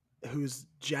 who's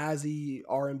jazzy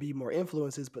R&B more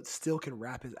influences, but still can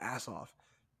rap his ass off.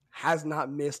 Has not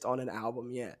missed on an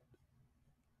album yet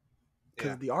because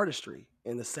Yeah. of the artistry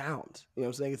and the sound. You know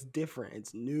what I'm saying? It's different.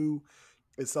 It's new.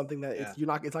 It's something that Yeah. it's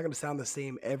not going to sound the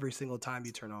same every single time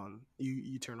you turn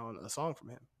on a song from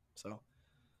him. So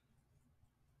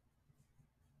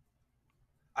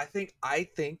I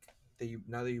think that you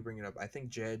now that you bring it up, I think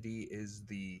JD is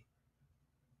the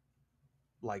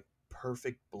like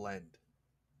perfect blend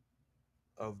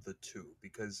of the two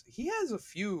because he has a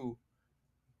few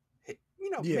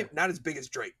yeah, maybe not as big as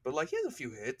Drake, but like he has a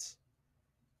few hits,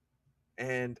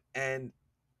 and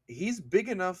he's big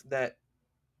enough that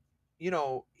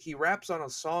he raps on a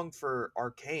song for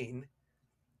Arcane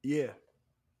yeah,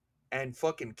 and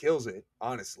fucking kills it,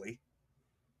 honestly.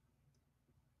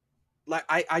 like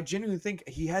I genuinely think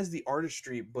he has the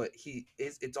artistry, but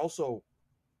it's also,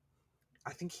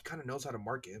 I think he kind of knows how to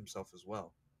market himself as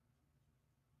well.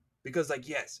 Because like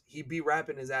yes, he be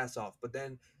rapping his ass off, but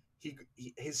then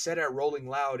his set at Rolling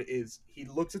Loud is he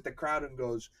looks at the crowd and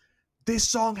goes, "This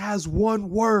song has one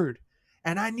word,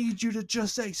 and I need you to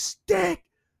just say stick,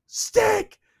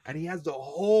 stick," and he has the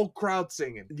whole crowd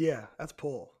singing. Yeah, that's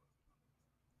pull.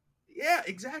 Yeah,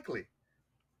 exactly.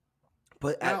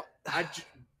 But at Now I j-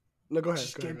 no, go ahead,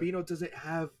 just go ahead, go ahead. Gambino doesn't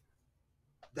have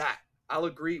that. I'll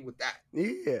agree with that.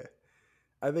 Yeah,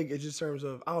 I think it's just terms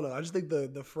of I don't know. I just think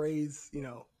the phrase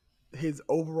his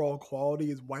overall quality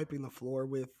is wiping the floor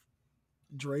with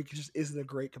Drake just isn't a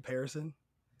great comparison.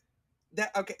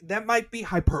 That okay, that might be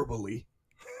hyperbole,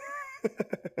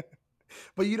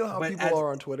 But you know how but people as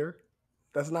are on Twitter.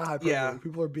 That's not yeah, hyperbole.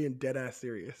 People are being dead ass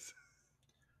serious.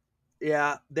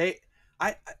 yeah,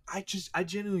 I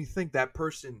genuinely think that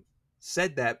person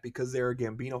said that because they're a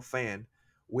Gambino fan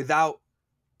without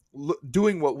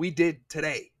doing what we did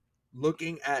today,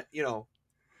 looking at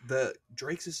the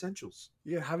Drake's essentials.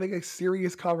 Yeah, having a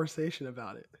serious conversation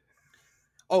about it.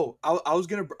 Oh, I was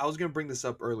gonna bring this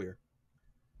up earlier.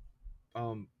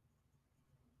 Um,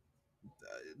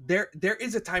 there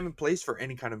is a time and place for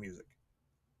any kind of music.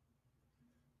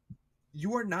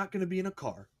 You are not gonna be in a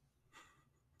car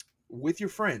with your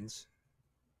friends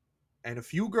and a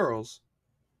few girls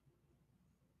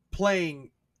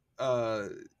playing uh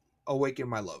 "Awaken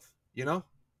My Love," you know.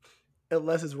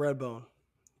 Unless it's Redbone.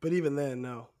 But even then,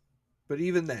 no. But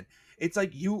even then, it's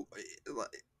like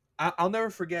I'll never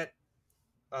forget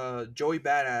Joey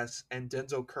Badass and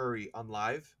Denzel Curry on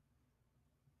live.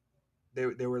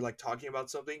 They were like talking about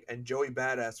something, and Joey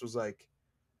Badass was like,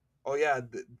 "Oh yeah,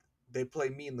 they play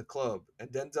me in the club," and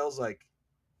Denzel's like,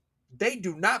 "They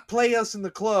do not play us in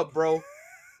the club, bro.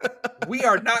 We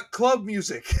are not club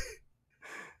music.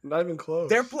 Not even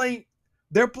they're close. playing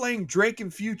they're playing Drake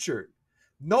and Future.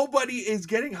 Nobody is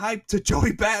getting hyped to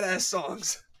Joey Badass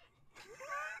songs."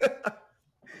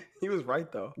 He was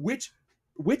right though. Which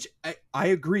I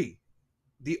agree.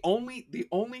 The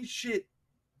only shit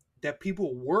that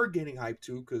people were getting hyped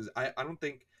to, because I don't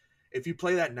think if you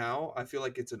play that now, I feel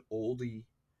like it's an oldie.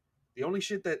 The only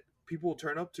shit that people will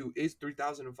turn up to is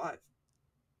 3005.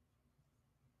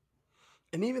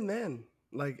 And even then,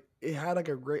 like it had like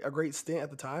a great stint at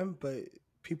the time, but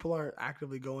people aren't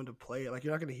actively going to play it. Like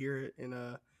you're not going to hear it in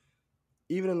a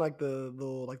even in like the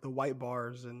white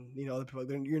bars and other people.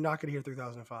 You're not going to hear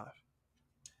 3005.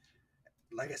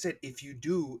 Like I said, if you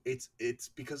do, it's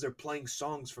because they're playing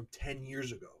songs from 10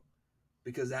 years ago,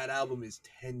 because that album is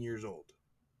 10 years old.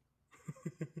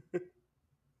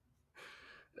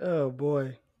 Oh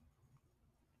boy.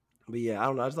 But yeah, I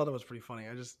don't know. I just thought it was pretty funny.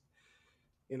 I just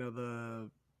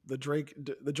the Drake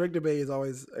debate is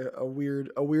always a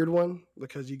weird one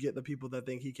because you get the people that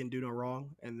think he can do no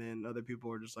wrong, and then other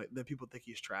people are just like the people think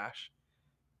he's trash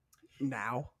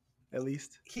now, at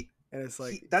least, he and it's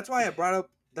like he that's why I brought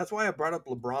up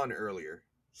LeBron earlier.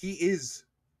 He is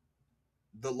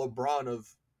the LeBron of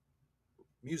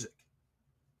music,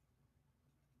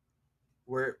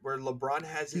 where LeBron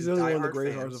has he's his literally one of the diehard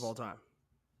greatest artists of fans. all time.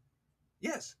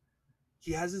 Yes,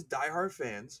 he has his diehard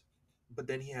fans, but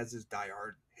then he has his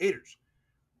diehard haters.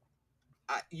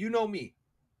 You know me.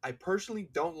 I personally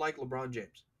don't like LeBron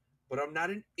James, but I'm not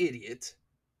an idiot.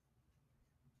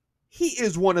 He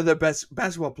is one of the best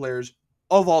basketball players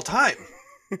of all time.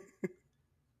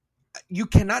 You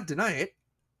cannot deny it.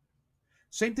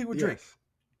 Same thing with Drake. Yes,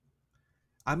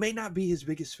 I may not be his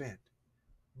biggest fan,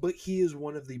 but he is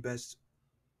one of the best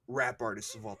rap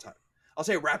artists of all time. I'll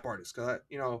say rap artists because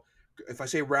if I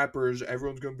say rappers,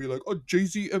 everyone's gonna be like, "Oh, Jay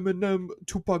Z, Eminem,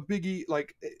 Tupac, Biggie."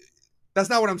 Like, that's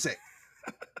not what I'm saying.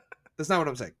 That's not what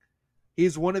I'm saying.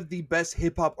 He's one of the best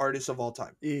hip hop artists of all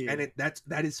time, and yeah,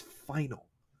 that is final.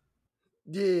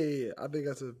 yeah. I think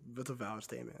that's a valid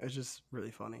statement. It's just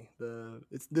really funny.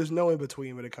 There's no in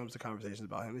between when it comes to conversations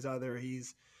about him. He's either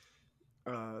he's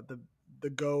the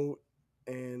goat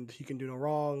and he can do no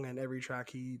wrong, and every track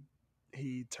he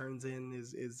turns in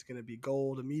is going to be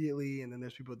gold immediately, and then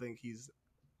there's people who think he's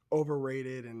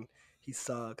overrated and he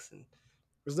sucks, and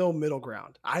there's no middle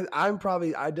ground. I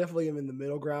definitely am in the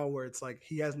middle ground where it's like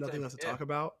he has nothing Same, else to yeah, talk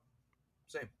about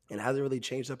same. and hasn't really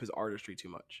changed up his artistry too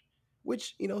much.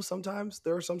 Which sometimes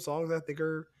there are some songs that I think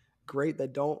are great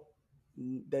that don't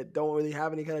really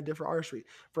have any kind of different artistry.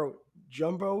 Bro,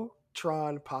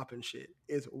 Jumbotron Poppin' Shit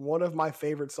is one of my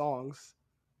favorite songs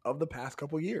of the past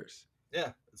couple years.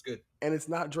 Yeah, it's good. And it's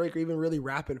not Drake or even really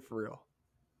rapping for real.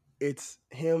 It's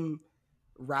him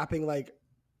rapping like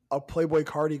a Playboy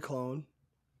Cardi clone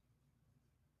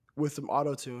with some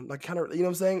auto tune, like kind of, you know what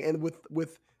I'm saying, and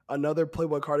with another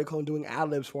Playboy Cardi clone doing ad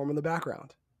libs for him in the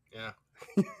background. Yeah.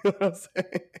 You know what I'm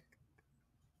saying?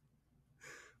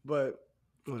 But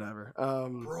whatever.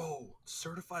 Bro,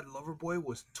 Certified Lover Boy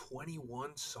was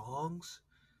 21 songs.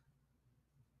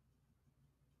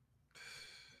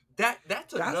 That's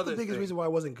that's another the biggest thing. reason why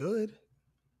it wasn't good.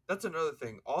 That's another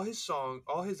thing. All his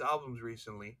albums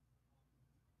recently.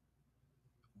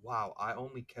 Wow, I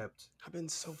only kept I've been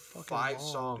so fucking 5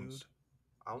 long, songs. dude.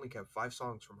 I only kept 5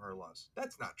 songs from Her Loss.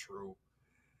 That's not true.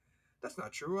 That's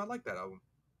not true. I like that album.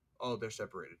 Oh, they're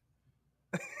separated.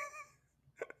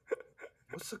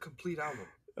 What's the complete album?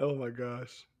 Oh my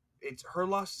gosh. It's Her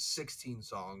Loss is 16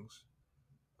 songs.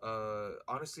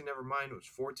 Honestly, Nevermind was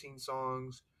 14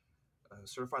 songs.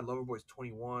 Certified Lover Boy is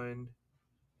 21.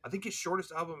 I think his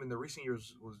shortest album in the recent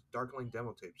years was Dark Lane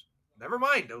Demo Tapes.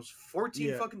 Nevermind, that was 14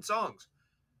 Yeah. fucking songs.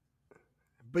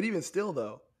 But even still,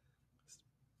 though, it's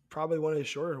probably one of his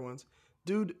shorter ones,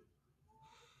 dude.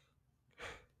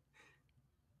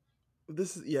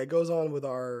 This is it goes on with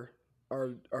our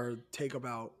take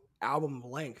about album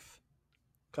length.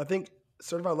 I think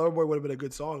Certified Lover Boy would have been a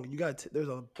good song. You got there's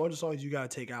a bunch of songs you got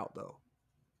to take out though.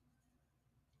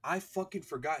 I fucking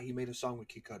forgot he made a song with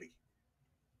Kid Cudi.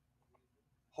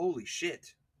 Holy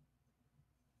shit.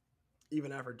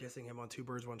 Even after dissing him on Two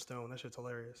Birds One Stone, that shit's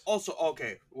hilarious. Also,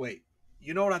 okay, wait.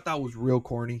 You know what I thought was real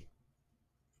corny?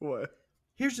 What?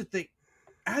 Here's the thing.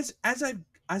 As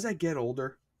I get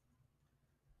older,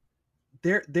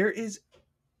 there is,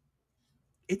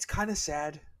 it's kind of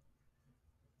sad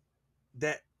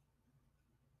that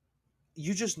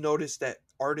you just notice that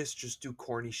artists just do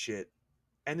corny shit,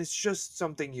 and it's just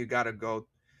something you gotta go.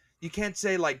 You can't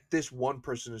say like this one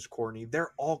person is corny.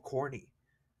 They're all corny.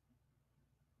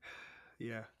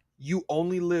 Yeah. You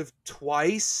only live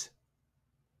twice.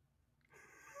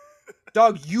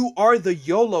 Dog, you are the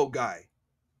YOLO guy.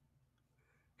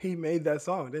 He made that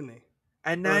song, didn't he?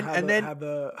 And Or then had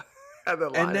the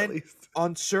line and at then least.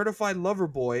 on Certified Lover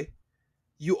Boy,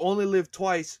 you only live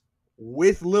twice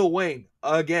with Lil Wayne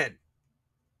again.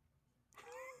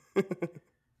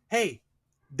 Hey,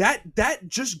 that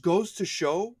just goes to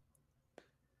show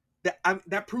that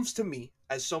that proves to me,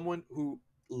 as someone who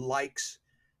likes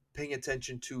paying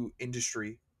attention to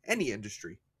industry, any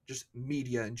industry, just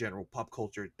media in general, pop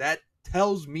culture, that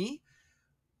tells me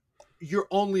you're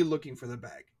only looking for the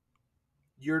bag.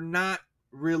 You're not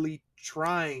really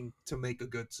trying to make a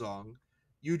good song.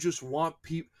 You just want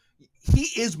people.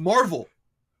 He is Marvel.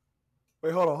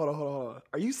 Wait, hold on.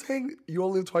 Are you saying You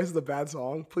Only Live Twice is a bad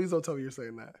song? Please don't tell me you're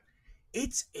saying that.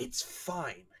 It's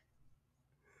fine.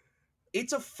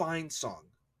 It's a fine song.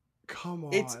 Come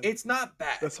on. It's not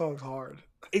bad. That song's hard.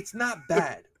 It's not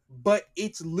bad, but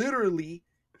it's literally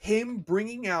him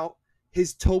bringing out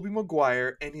his Tobey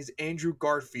Maguire and his Andrew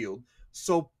Garfield,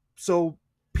 so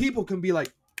people can be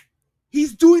like,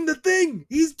 he's doing the thing.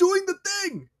 He's doing the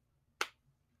thing.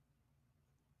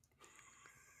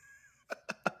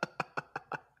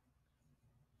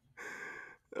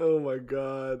 Oh my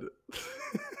god.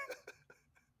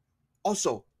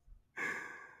 Also,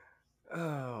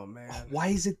 oh man. why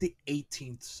is it the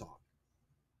 18th song?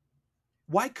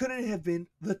 Why couldn't it have been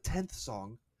the 10th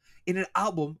song in an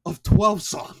album of 12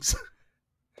 songs?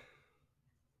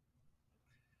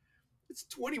 It's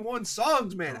 21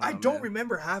 songs, man. I don't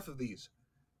remember half of these.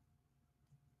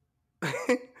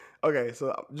 Okay,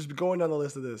 so just going down the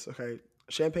list of this. Okay,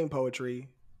 Champagne Poetry,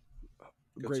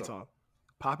 Good great song. song.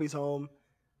 Poppy's Home,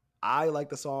 I like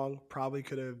the song. Probably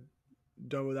could have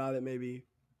done without it. Maybe.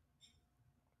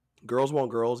 Girls Want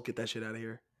Girls, get that shit out of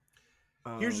here.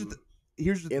 Here's the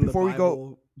In before the we go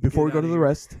Bible, before we get go outta to the here.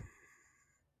 rest.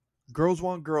 Girls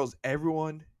Want Girls.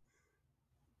 Everyone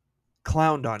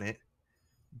clowned on it,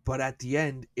 but at the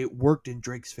end, it worked in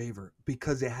Drake's favor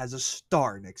because it has a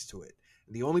star next to it.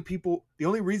 The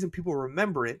only reason people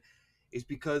remember it is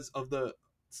because of the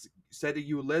 "Said to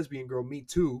You a Lesbian Girl, Me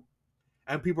Too,"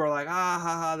 and people are like, ah,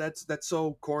 ha, ha, that's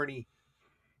so corny.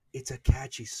 It's a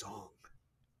catchy song.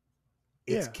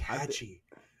 It's Yeah, catchy.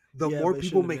 The yeah, more but it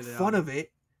people shouldn't have make been an fun album. of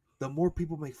it, the more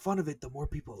people make fun of it, the more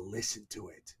people listen to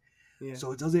it. Yeah.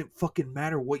 So it doesn't fucking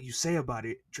matter what you say about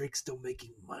it. Drake's still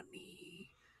making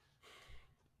money.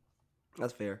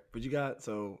 That's fair. But you got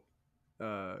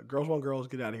Girls Want Girls,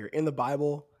 get out of here. In the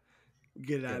Bible,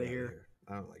 get it out of here.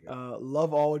 I don't like it.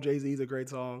 Love All with Jay-Z is a great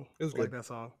song. It was I like good. that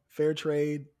song. Fair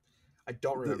Trade, I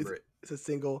don't remember it. it's a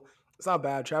single. It's not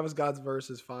bad. Travis Scott's verse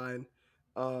is fine.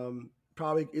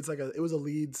 Probably it was a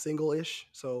lead single-ish,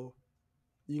 so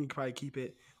you can probably keep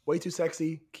it. Way Too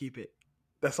Sexy, keep it.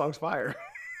 That song's fire.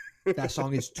 That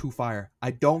song is too fire.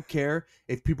 I don't care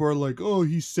if people are like, "Oh,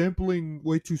 he's sampling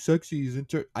Way Too Sexy."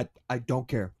 I don't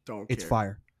care. Don't It's care.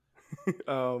 fire.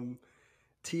 um,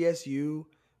 TSU,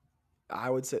 I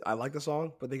would say I like the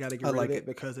song, but they got to get I rid of like it it.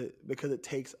 because it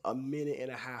takes a minute and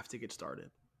a half to get started.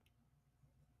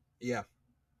 Yeah.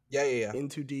 Yeah. In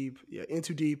too deep, yeah, in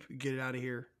too deep. Get it out of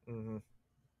here. Mm-hmm.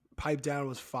 Pipe down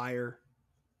was fire.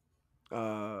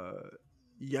 Uh,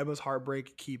 Yeba's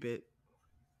heartbreak, keep it.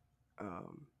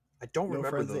 Um, I don't no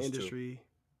remember friends in the those two. industry.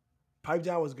 Pipe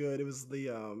down was good. It was the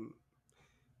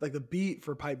like the beat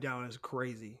for pipe down is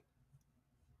crazy.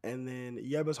 And then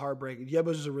Yeba's heartbreak.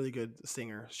 Yeba's just a really good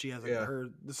singer. She has like Yeah.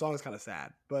 the song is kind of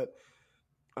sad, but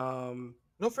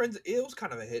No Friends. It was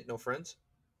kind of a hit. No Friends.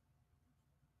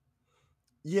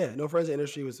 yeah, no friends in the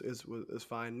industry was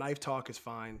fine. Knife talk is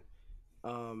fine.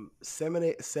 7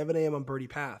 a.m. on Birdie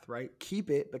Path, right? Keep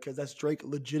it because that's Drake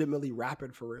legitimately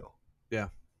rapping for real. Yeah.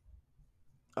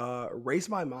 Race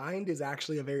My Mind is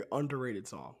actually a very underrated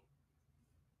song.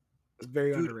 It's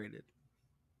very Dude, underrated.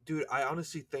 I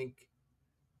honestly think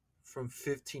from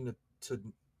 15 to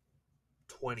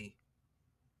 20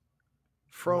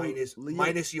 From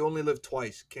minus you only live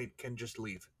twice can just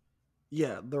leave.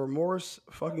 Yeah, The Remorse,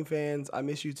 Fucking Fans, I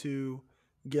Miss You Too,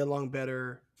 Get Along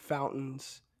Better,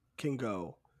 Fountains can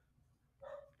go.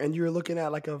 And you're looking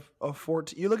at like a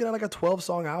 14, you're looking at like a 12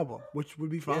 song album, which would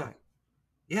be Yeah. fine.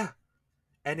 Yeah.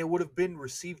 And it would have been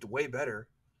received way better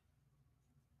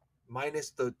minus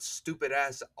the stupid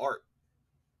ass art.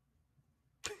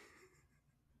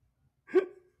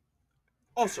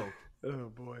 Also, Oh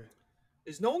boy.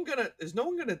 is no one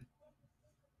gonna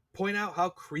point out how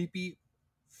creepy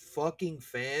fucking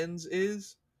Fans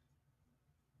is?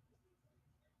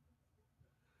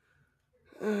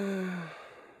 No,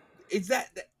 Is that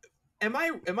am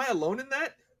I alone in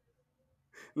that?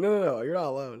 no, you're not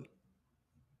alone.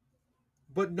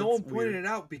 But no It's one pointed weird. it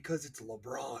out because it's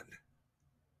LeBron.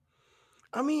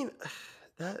 I mean,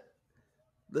 that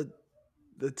the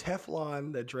the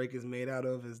Teflon that Drake is made out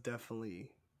of is definitely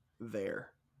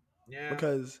there Yeah.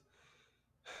 because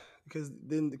because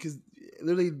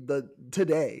literally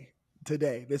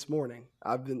today this morning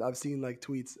I've seen like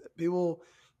tweets people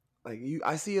like you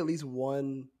I see at least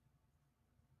one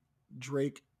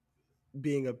Drake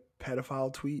being a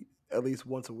pedophile tweet at least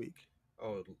once a week.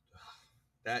 Oh,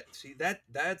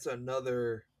 that's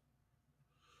another.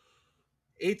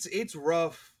 It's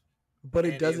rough, But it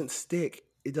and if doesn't stick.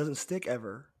 It doesn't stick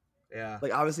ever. yeah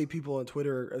Like obviously people on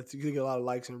Twitter it's gonna get a lot of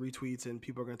likes and retweets and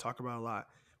people are gonna talk about it a lot,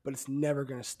 but it's never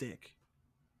gonna stick.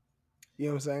 You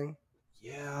know what I'm saying?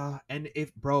 yeah, and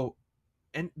if bro,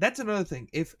 and that's another thing.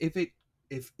 If it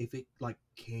like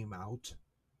came out,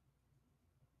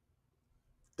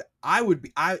 I would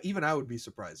be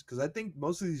surprised because I think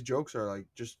most of these jokes are like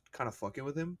just kind of fucking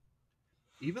with him,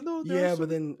 even though Yeah, but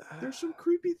then there's some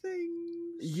creepy things.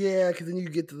 yeah, because then you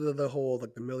get to the whole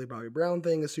like the Millie Bobby Brown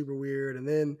thing is super weird, and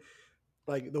then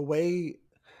like the way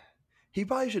he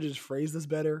probably should have just phrased this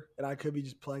better, and I could be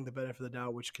just playing the benefit of the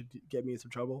doubt, which could get me in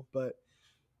some trouble. But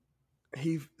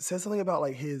he said something about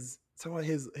like his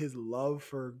love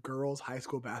for girls high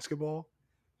school basketball,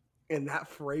 and that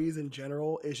phrase in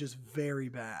general is just very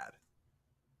bad.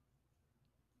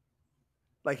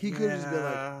 Like he could have just been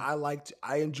like, Yeah.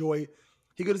 I enjoy.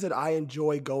 He could have said, I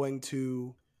enjoy going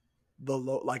to the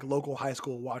like local high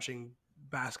school watching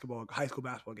high school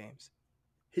basketball games.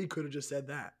 He could have just said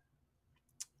that,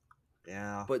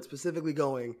 Yeah. but specifically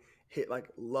going hit like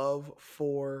love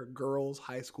for girls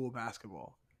high school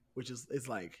basketball, which is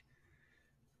like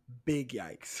big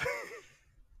yikes.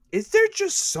 Is there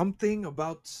just something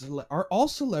about are all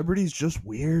celebrities just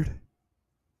weird?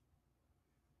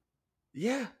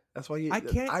 Yeah, that's why I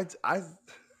can't I go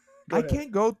I ahead.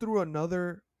 can't go through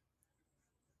another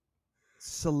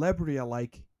celebrity I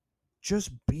like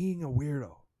just being a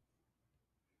weirdo.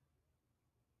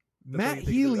 That's why Matt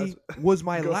you think that's Healy was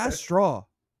my go last ahead. straw.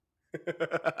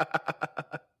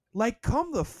 Like,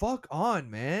 come the fuck on,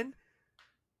 man.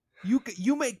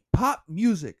 You make pop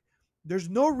music. There's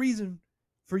no reason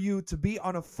for you to be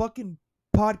on a fucking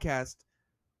podcast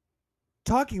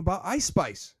talking about Ice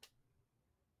Spice.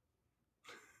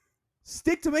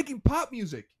 Stick to making pop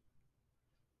music.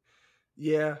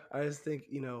 Yeah, I just think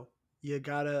you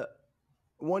gotta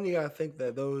you gotta think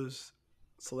that those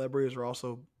celebrities are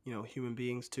also human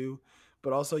beings too,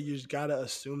 but also you just gotta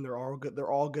assume they're all good. They're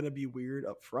all gonna be weird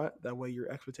up front. That way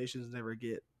your expectations never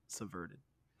get subverted.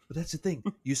 But that's the thing.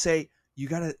 You say you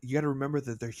gotta remember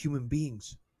that they're human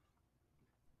beings.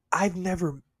 I've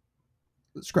never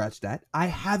scratch that. I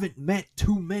haven't met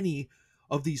too many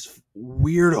of these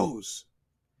weirdos.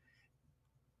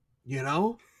 You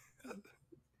know?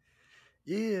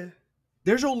 Yeah,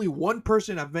 There's only one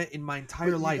person I've met in my but entire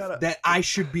you life gotta. that I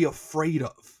should be afraid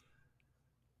of.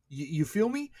 You feel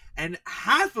me? And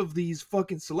half of these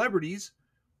fucking celebrities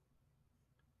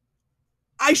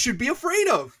I should be afraid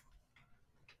of.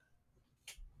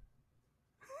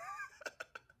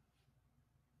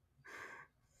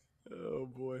 Oh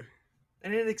boy.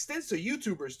 And it extends to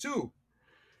YouTubers too.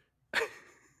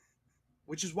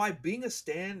 Which is why being a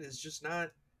stan is just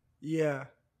not, Yeah.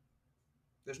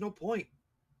 there's no point.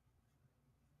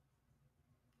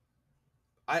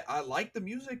 I like the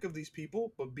music of these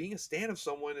people, but being a stan of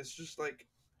someone is just like,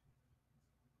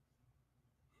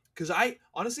 because I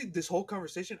honestly, this whole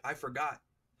conversation, I forgot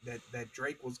that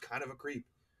Drake was kind of a creep.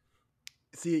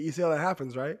 See, you see how that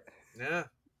happens, right? Yeah,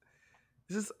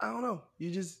 It's just I don't know.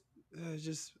 It's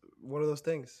just one of those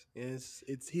things. It's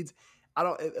he's I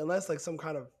don't unless like some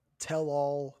kind of tell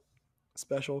all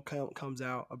special comes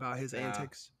out about his yeah,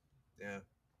 antics. yeah,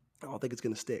 I don't think it's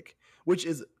gonna stick, which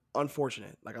is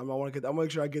unfortunate. Like I'm gonna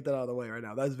make sure I get that out of the way right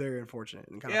now. That's very unfortunate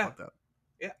and kind of yeah, fucked up.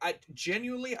 yeah. I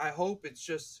genuinely, I hope it's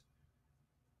just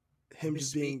Him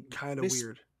just misspeak, being kind of mis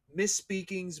weird.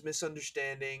 misspeakings,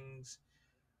 misunderstandings.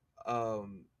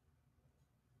 Um,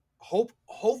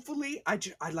 hopefully, I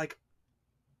like,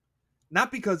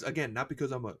 not because, again, not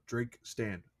because I'm a Drake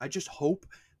stan. I just hope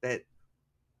that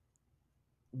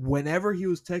whenever he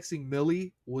was texting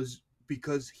Millie was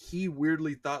because he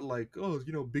weirdly thought like, oh,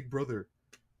 Big Brother,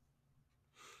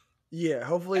 Yeah,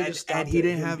 hopefully it just and stopped he at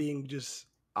didn't him have, being just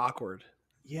awkward.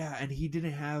 yeah, and he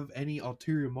didn't have any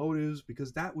ulterior motives,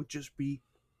 because that would just be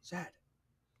sad.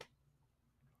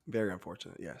 Very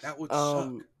unfortunate. Yes. That would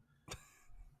suck.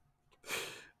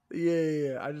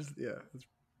 Yeah. It's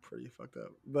pretty fucked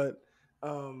up. But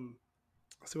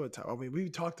so what? I mean, we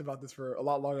talked about this for a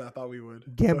lot longer than I thought we would.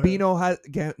 Go ahead. Gambino has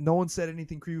no one said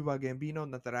anything creepy about Gambino,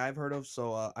 not that I've heard of.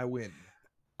 So I win.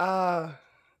 Uh,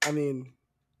 I mean,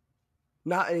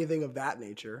 not anything of that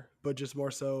nature, but just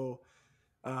more so.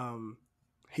 Um,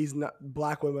 he's not.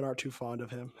 Black women aren't too fond of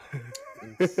him.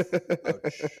 Oof.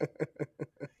 Ouch.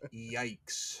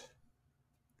 Yikes.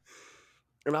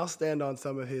 And I'll stand on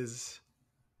some of his.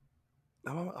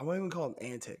 I won't even call them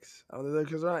antics. I don't know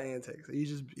because they're not antics. He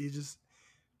just.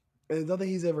 And there's nothing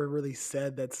he's ever really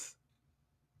said that's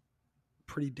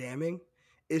pretty damning.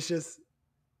 It's just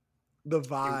the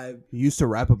vibe He used to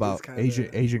rap is about kind Asian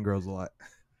of Asian girls a lot.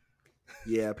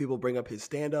 yeah. People bring up his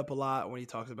stand up a lot when he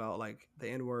talks about like the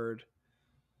N word,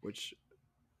 which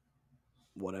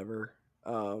whatever.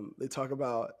 They talk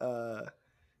about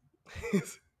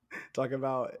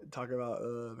talk about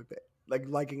like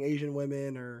liking Asian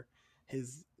women or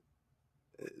his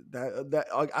that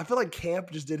I feel like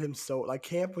Camp just did him so like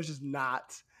Camp was just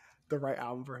not the right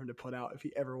album for him to put out if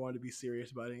he ever wanted to be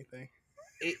serious about anything.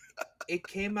 It it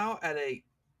came out at a,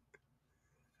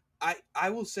 I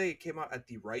will say it came out at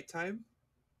the right time,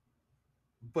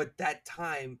 but that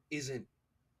time isn't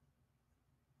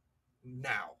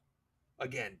now.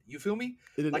 Again, you feel me?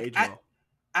 It didn't Like age well.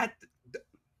 at the,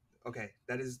 okay,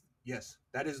 that is, yes,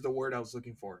 that is the word I was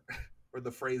looking for, or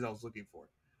the phrase I was looking for.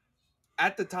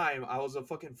 At the time, I was a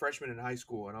fucking freshman in high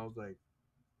school, and I was like,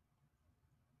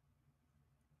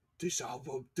 this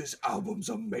album's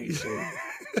amazing.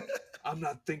 I'm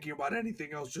not thinking about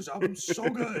anything else. This album's so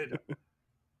good.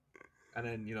 And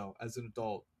then, as an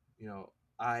adult, you know,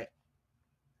 I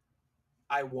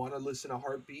I want to listen to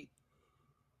Heartbeat,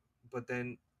 but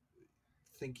then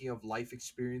thinking of life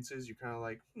experiences, you're kind of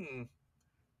like, hmm.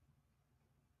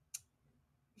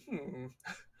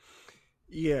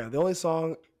 Yeah, the only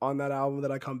song on that album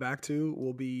that I come back to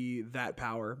will be "That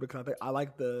Power" because I think I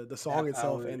like the song That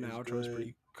itself Power and the is outro is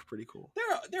good. pretty cool.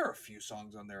 There are a few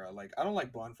songs on there I like. I don't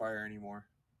like Bonfire anymore.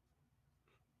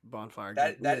 Bonfire,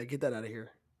 That get that out of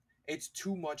here. It's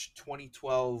too much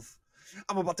 2012.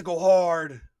 I'm about to go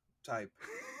hard type.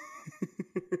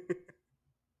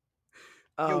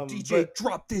 Yo, DJ, But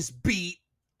drop this beat.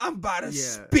 I'm about to yeah,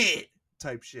 spit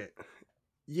type shit.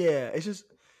 yeah, it's just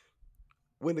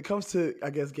when it comes to I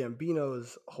guess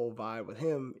Gambino's whole vibe with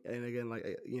him, and again, like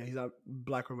he's not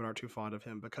black women aren't too fond of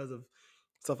him because of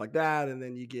stuff like that, and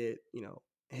then you get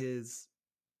his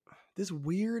this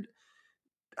weird.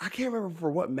 I can't remember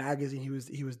for what magazine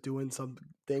he was doing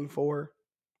something for,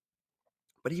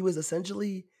 but he was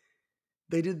essentially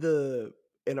they did a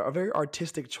very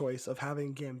artistic choice of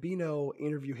having Gambino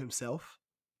interview himself,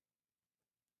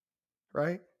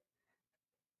 right?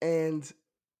 And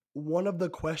one of the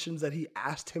questions that he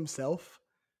asked himself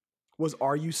was,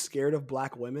 "Are you scared of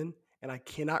black women?" And I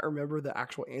cannot remember the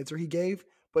actual answer he gave,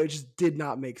 but it just did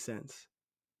not make sense.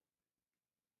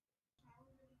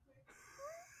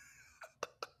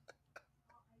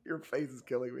 Your face is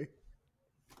killing me.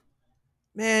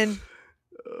 Man,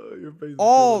 Your face is killing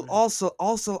all me. also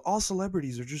all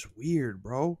celebrities are just weird,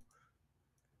 bro.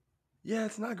 Yeah,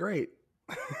 it's not great.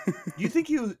 You think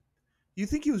he was? You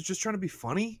think he was just trying to be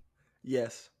funny?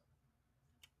 Yes.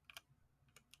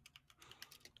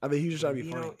 I mean, he was just trying to be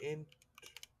Gambino funny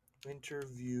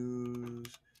interviews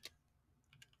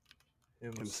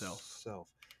himself. himself.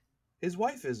 His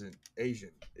wife isn't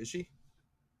Asian, is she?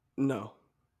 No,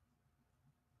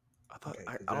 I thought Okay,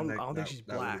 I, because I then don't. I don't think she's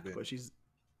that would have black, been. but his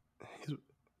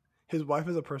his wife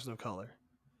is a person of color.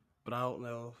 But I don't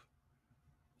know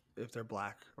if they're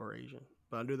black or Asian.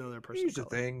 But I do know they're a person of Here's the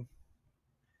color. thing.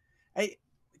 Hey,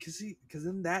 because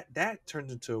then that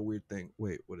turns into a weird thing.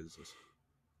 Wait, what is this?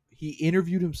 He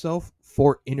interviewed himself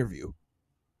for interview.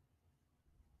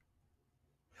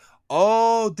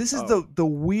 Oh, this is Oh,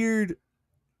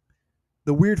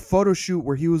 the weird photo shoot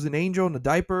where he was an angel in a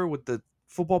diaper with the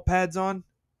football pads on.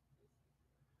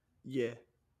 yeah.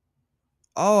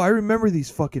 Oh, I remember these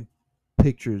fucking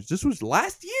pictures. This was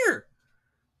last year.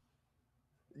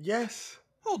 Yes.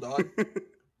 Hold on.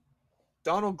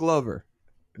 Donald Glover.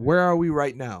 Where are we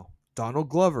right now? Donald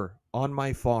Glover on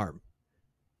my farm.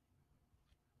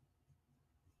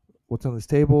 What's on this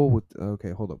table?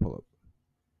 Okay, hold up.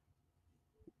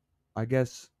 I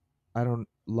guess I don't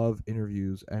love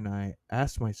interviews, and I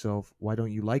asked myself, why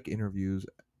don't you like interviews?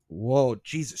 Whoa,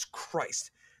 Jesus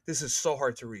Christ. This is so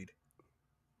hard to read.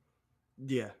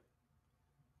 Yeah.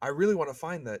 I really want to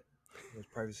find that. Was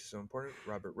privacy so important?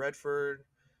 Robert Redford,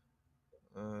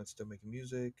 still making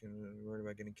music and worried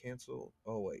about getting canceled.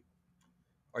 Oh wait,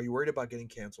 are you worried about getting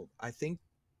canceled? I think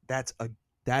that's a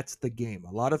that's the game.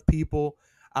 A lot of people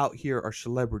out here are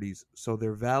celebrities, so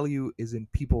their value is in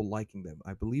people liking them.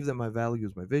 I believe that my value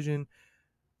is my vision,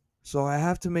 so I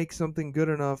have to make something good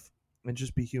enough and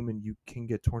just be human. You can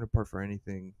get torn apart for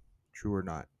anything, true or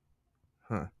not.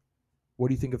 Huh. What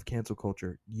do you think of cancel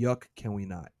culture? Yuck, can we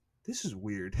not? This is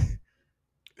weird.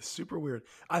 It's super weird.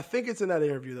 I think it's in that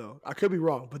interview though. I could be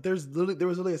wrong, but there was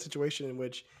literally a situation in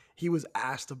which he was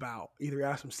asked about either he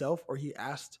asked himself or he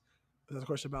asked a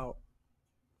question about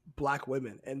black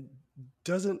women and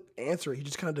doesn't answer it. He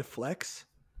just kind of deflects.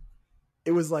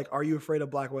 It was like, "Are you afraid of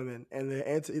black women?" And the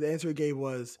answer he gave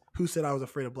was, "Who said I was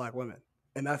afraid of black women?"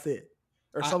 And that's it,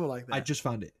 or I something like I that. just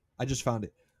found it. I just found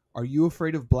it. Are you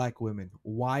afraid of black women?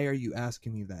 Why are you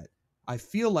asking me that? I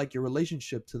feel like your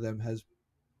relationship to them has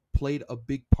played a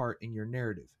big part in your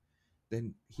narrative.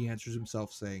 Then he answers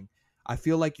himself saying, I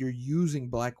feel like you're using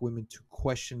black women to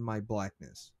question my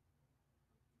blackness.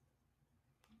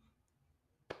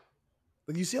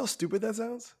 Like, you see how stupid that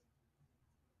sounds?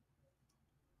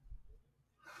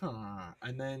 Huh.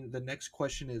 And then the next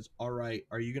question is, all right,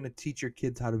 are you going to teach your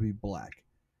kids how to be black?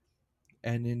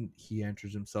 And then he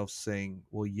answers himself saying,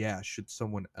 well, yeah, should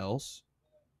someone else?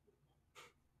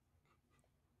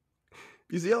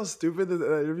 You see how stupid that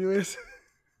interview is?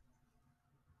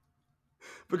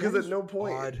 because That at is no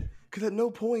point, odd. because at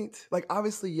no point, like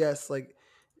obviously yes, like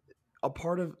a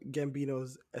part of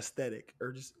Gambino's aesthetic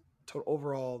or just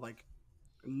overall like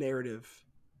narrative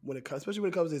when it comes, especially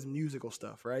when it comes to his musical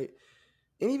stuff, right?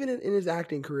 And even in his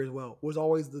acting career as well, was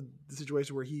always the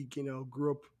situation where he,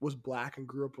 grew up, was black and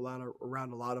grew up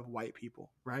around a lot of white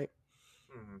people, right?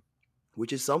 Mm-hmm.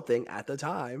 Which is something at the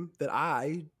time that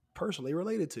I personally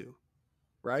related to,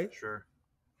 right? Sure.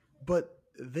 But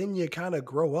then you kind of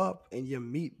grow up and you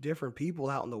meet different people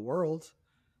out in the world,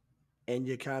 and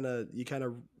you kind of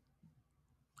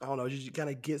I don't know, just you kind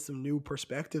of get some new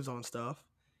perspectives on stuff,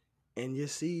 and you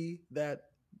see that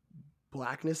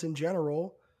blackness in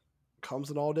general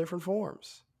comes in all different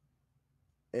forms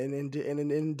and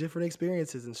in different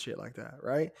experiences and shit like that,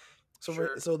 right?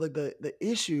 Sure. So like the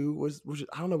issue was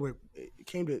I don't know where it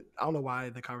came to. I don't know why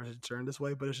the conversation turned this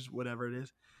way, but it's just whatever it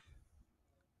is.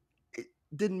 It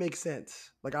didn't make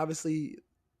sense. Like obviously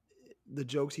the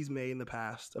jokes he's made in the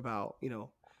past about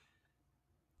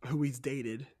who he's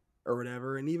dated or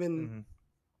whatever, Mm-hmm.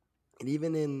 and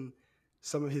even in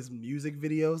some of his music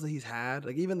videos that he's had,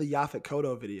 like even the Yaphet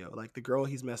Kodo video, like the girl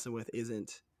he's messing with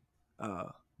isn't uh,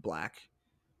 black.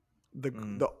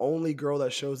 Mm. The only girl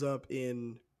that shows up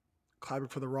in Clapping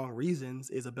for the Wrong Reasons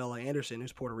is Abella Anderson,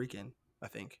 who's Puerto Rican, I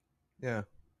think. Yeah.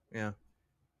 Yeah.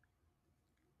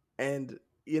 And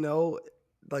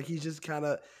like he's just kind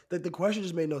of the question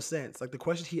just made no sense. Like the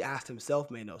question he asked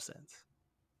himself made no sense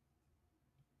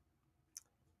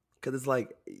because it's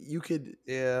like you could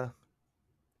Yeah.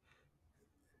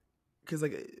 because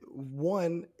like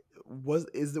one was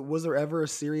there ever a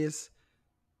serious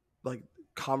like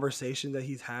conversation that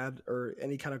he's had or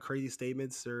any kind of crazy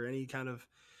statements or any kind of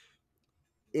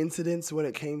incidents when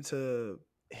it came to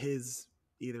his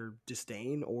either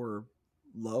disdain or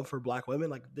love for black women?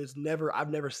 Like I've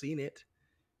never seen it.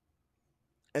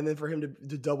 And then for him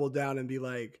to double down and be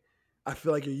like, I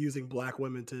feel like you're using black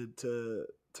women to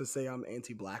say I'm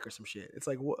anti-black or some shit. It's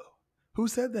like, what? Who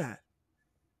said that?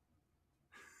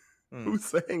 Hmm. Who's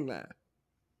saying that?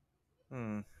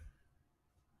 Hmm.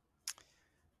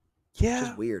 It's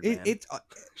just Yeah, weird, it, man. it's uh,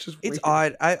 It's just it's weird.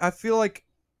 odd. I feel like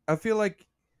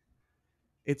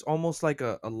it's almost like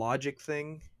a logic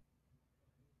thing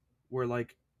where,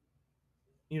 like,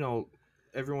 you know,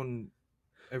 everyone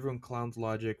everyone clowns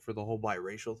logic for the whole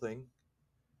biracial thing.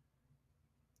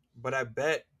 But I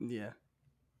bet Yeah.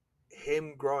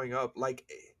 him growing up, like,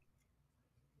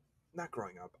 not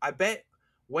growing up, I bet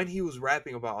when he was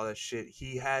rapping about all that shit,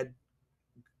 he had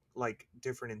like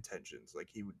different intentions. Like,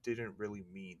 he didn't really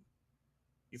mean.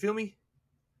 You feel me?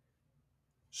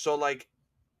 So, like,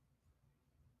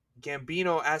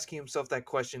 Gambino asking himself that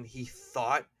question, he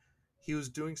thought he was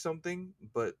doing something,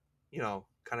 but,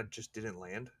 kind of just didn't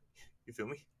land. You feel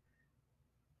me?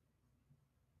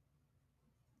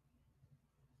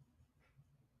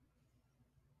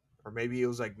 Or maybe it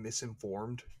was like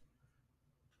misinformed.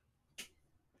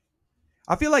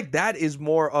 I feel like that is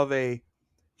more of a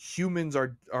humans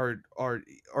are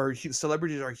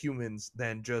celebrities are humans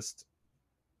than just,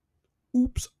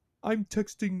 oops, I'm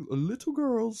texting little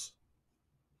girls,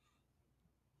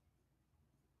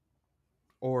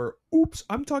 or oops,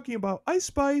 I'm talking about Ice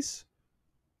Spice.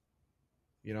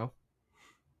 You know?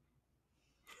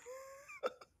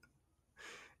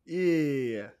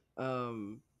 Yeah.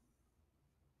 Um,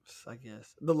 I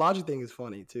guess the logic thing is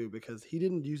funny too because he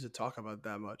didn't used to talk about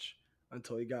that much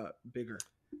until he got bigger.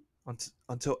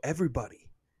 Until everybody,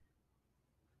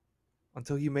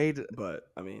 until he made But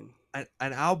I mean, an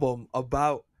album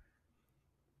about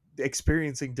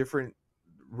experiencing different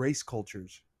race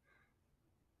cultures.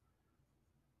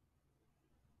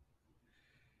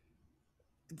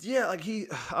 yeah, like he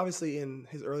obviously in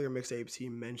his earlier mixtapes he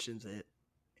mentions it,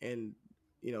 and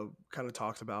kind of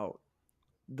talks about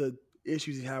the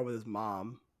issues he had with his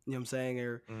mom. You know what I'm saying?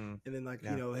 And then like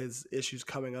Yeah, his issues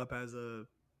coming up as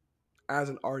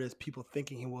an artist, people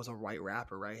thinking he was a right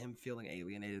rapper, right? Him feeling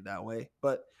alienated that way,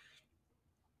 but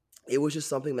it was just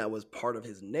something that was part of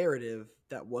his narrative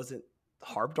that wasn't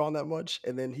harped on that much.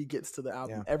 And then he gets to the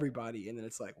album yeah, Everybody, and then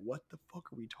it's like, what the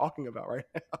fuck are we talking about right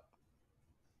now?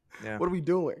 yeah. What are we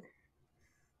doing?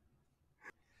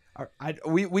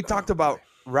 We Oh talked boy. about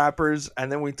rappers,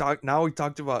 and then we talked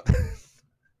about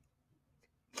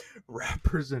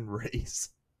rappers and race.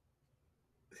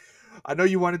 I know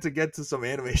you wanted to get to some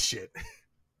anime shit.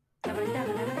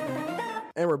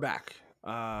 And we're back.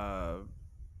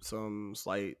 Some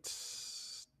slight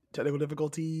technical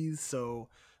difficulties. So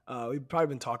we've probably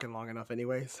been talking long enough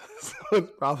anyways. So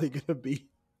it's probably gonna be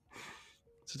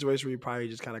a situation where you probably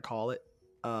just kind of call it.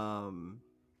 Um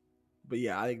but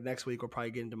yeah, I think next week we'll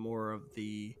probably get into more of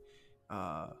the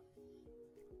uh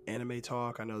anime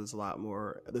talk. I know there's a lot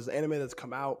more. There's an anime that's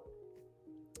come out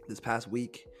this past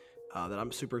week that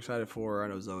I'm super excited for. I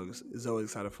know Zoe's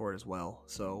excited for it as well.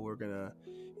 So we're gonna,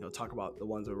 talk about the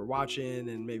ones that we're watching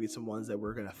and maybe some ones that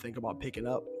we're gonna think about picking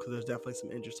up because there's definitely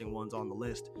some interesting ones on the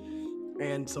list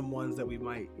and some ones that we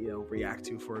might, react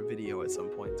to for a video at some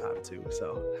point in time too.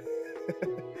 So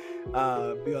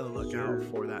be on the lookout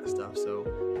for that stuff. So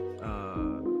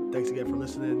thanks again for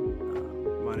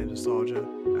listening. My name is Nostalgia.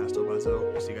 Asto by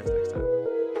Zoe. See you guys next time.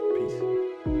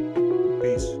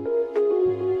 Peace. Peace.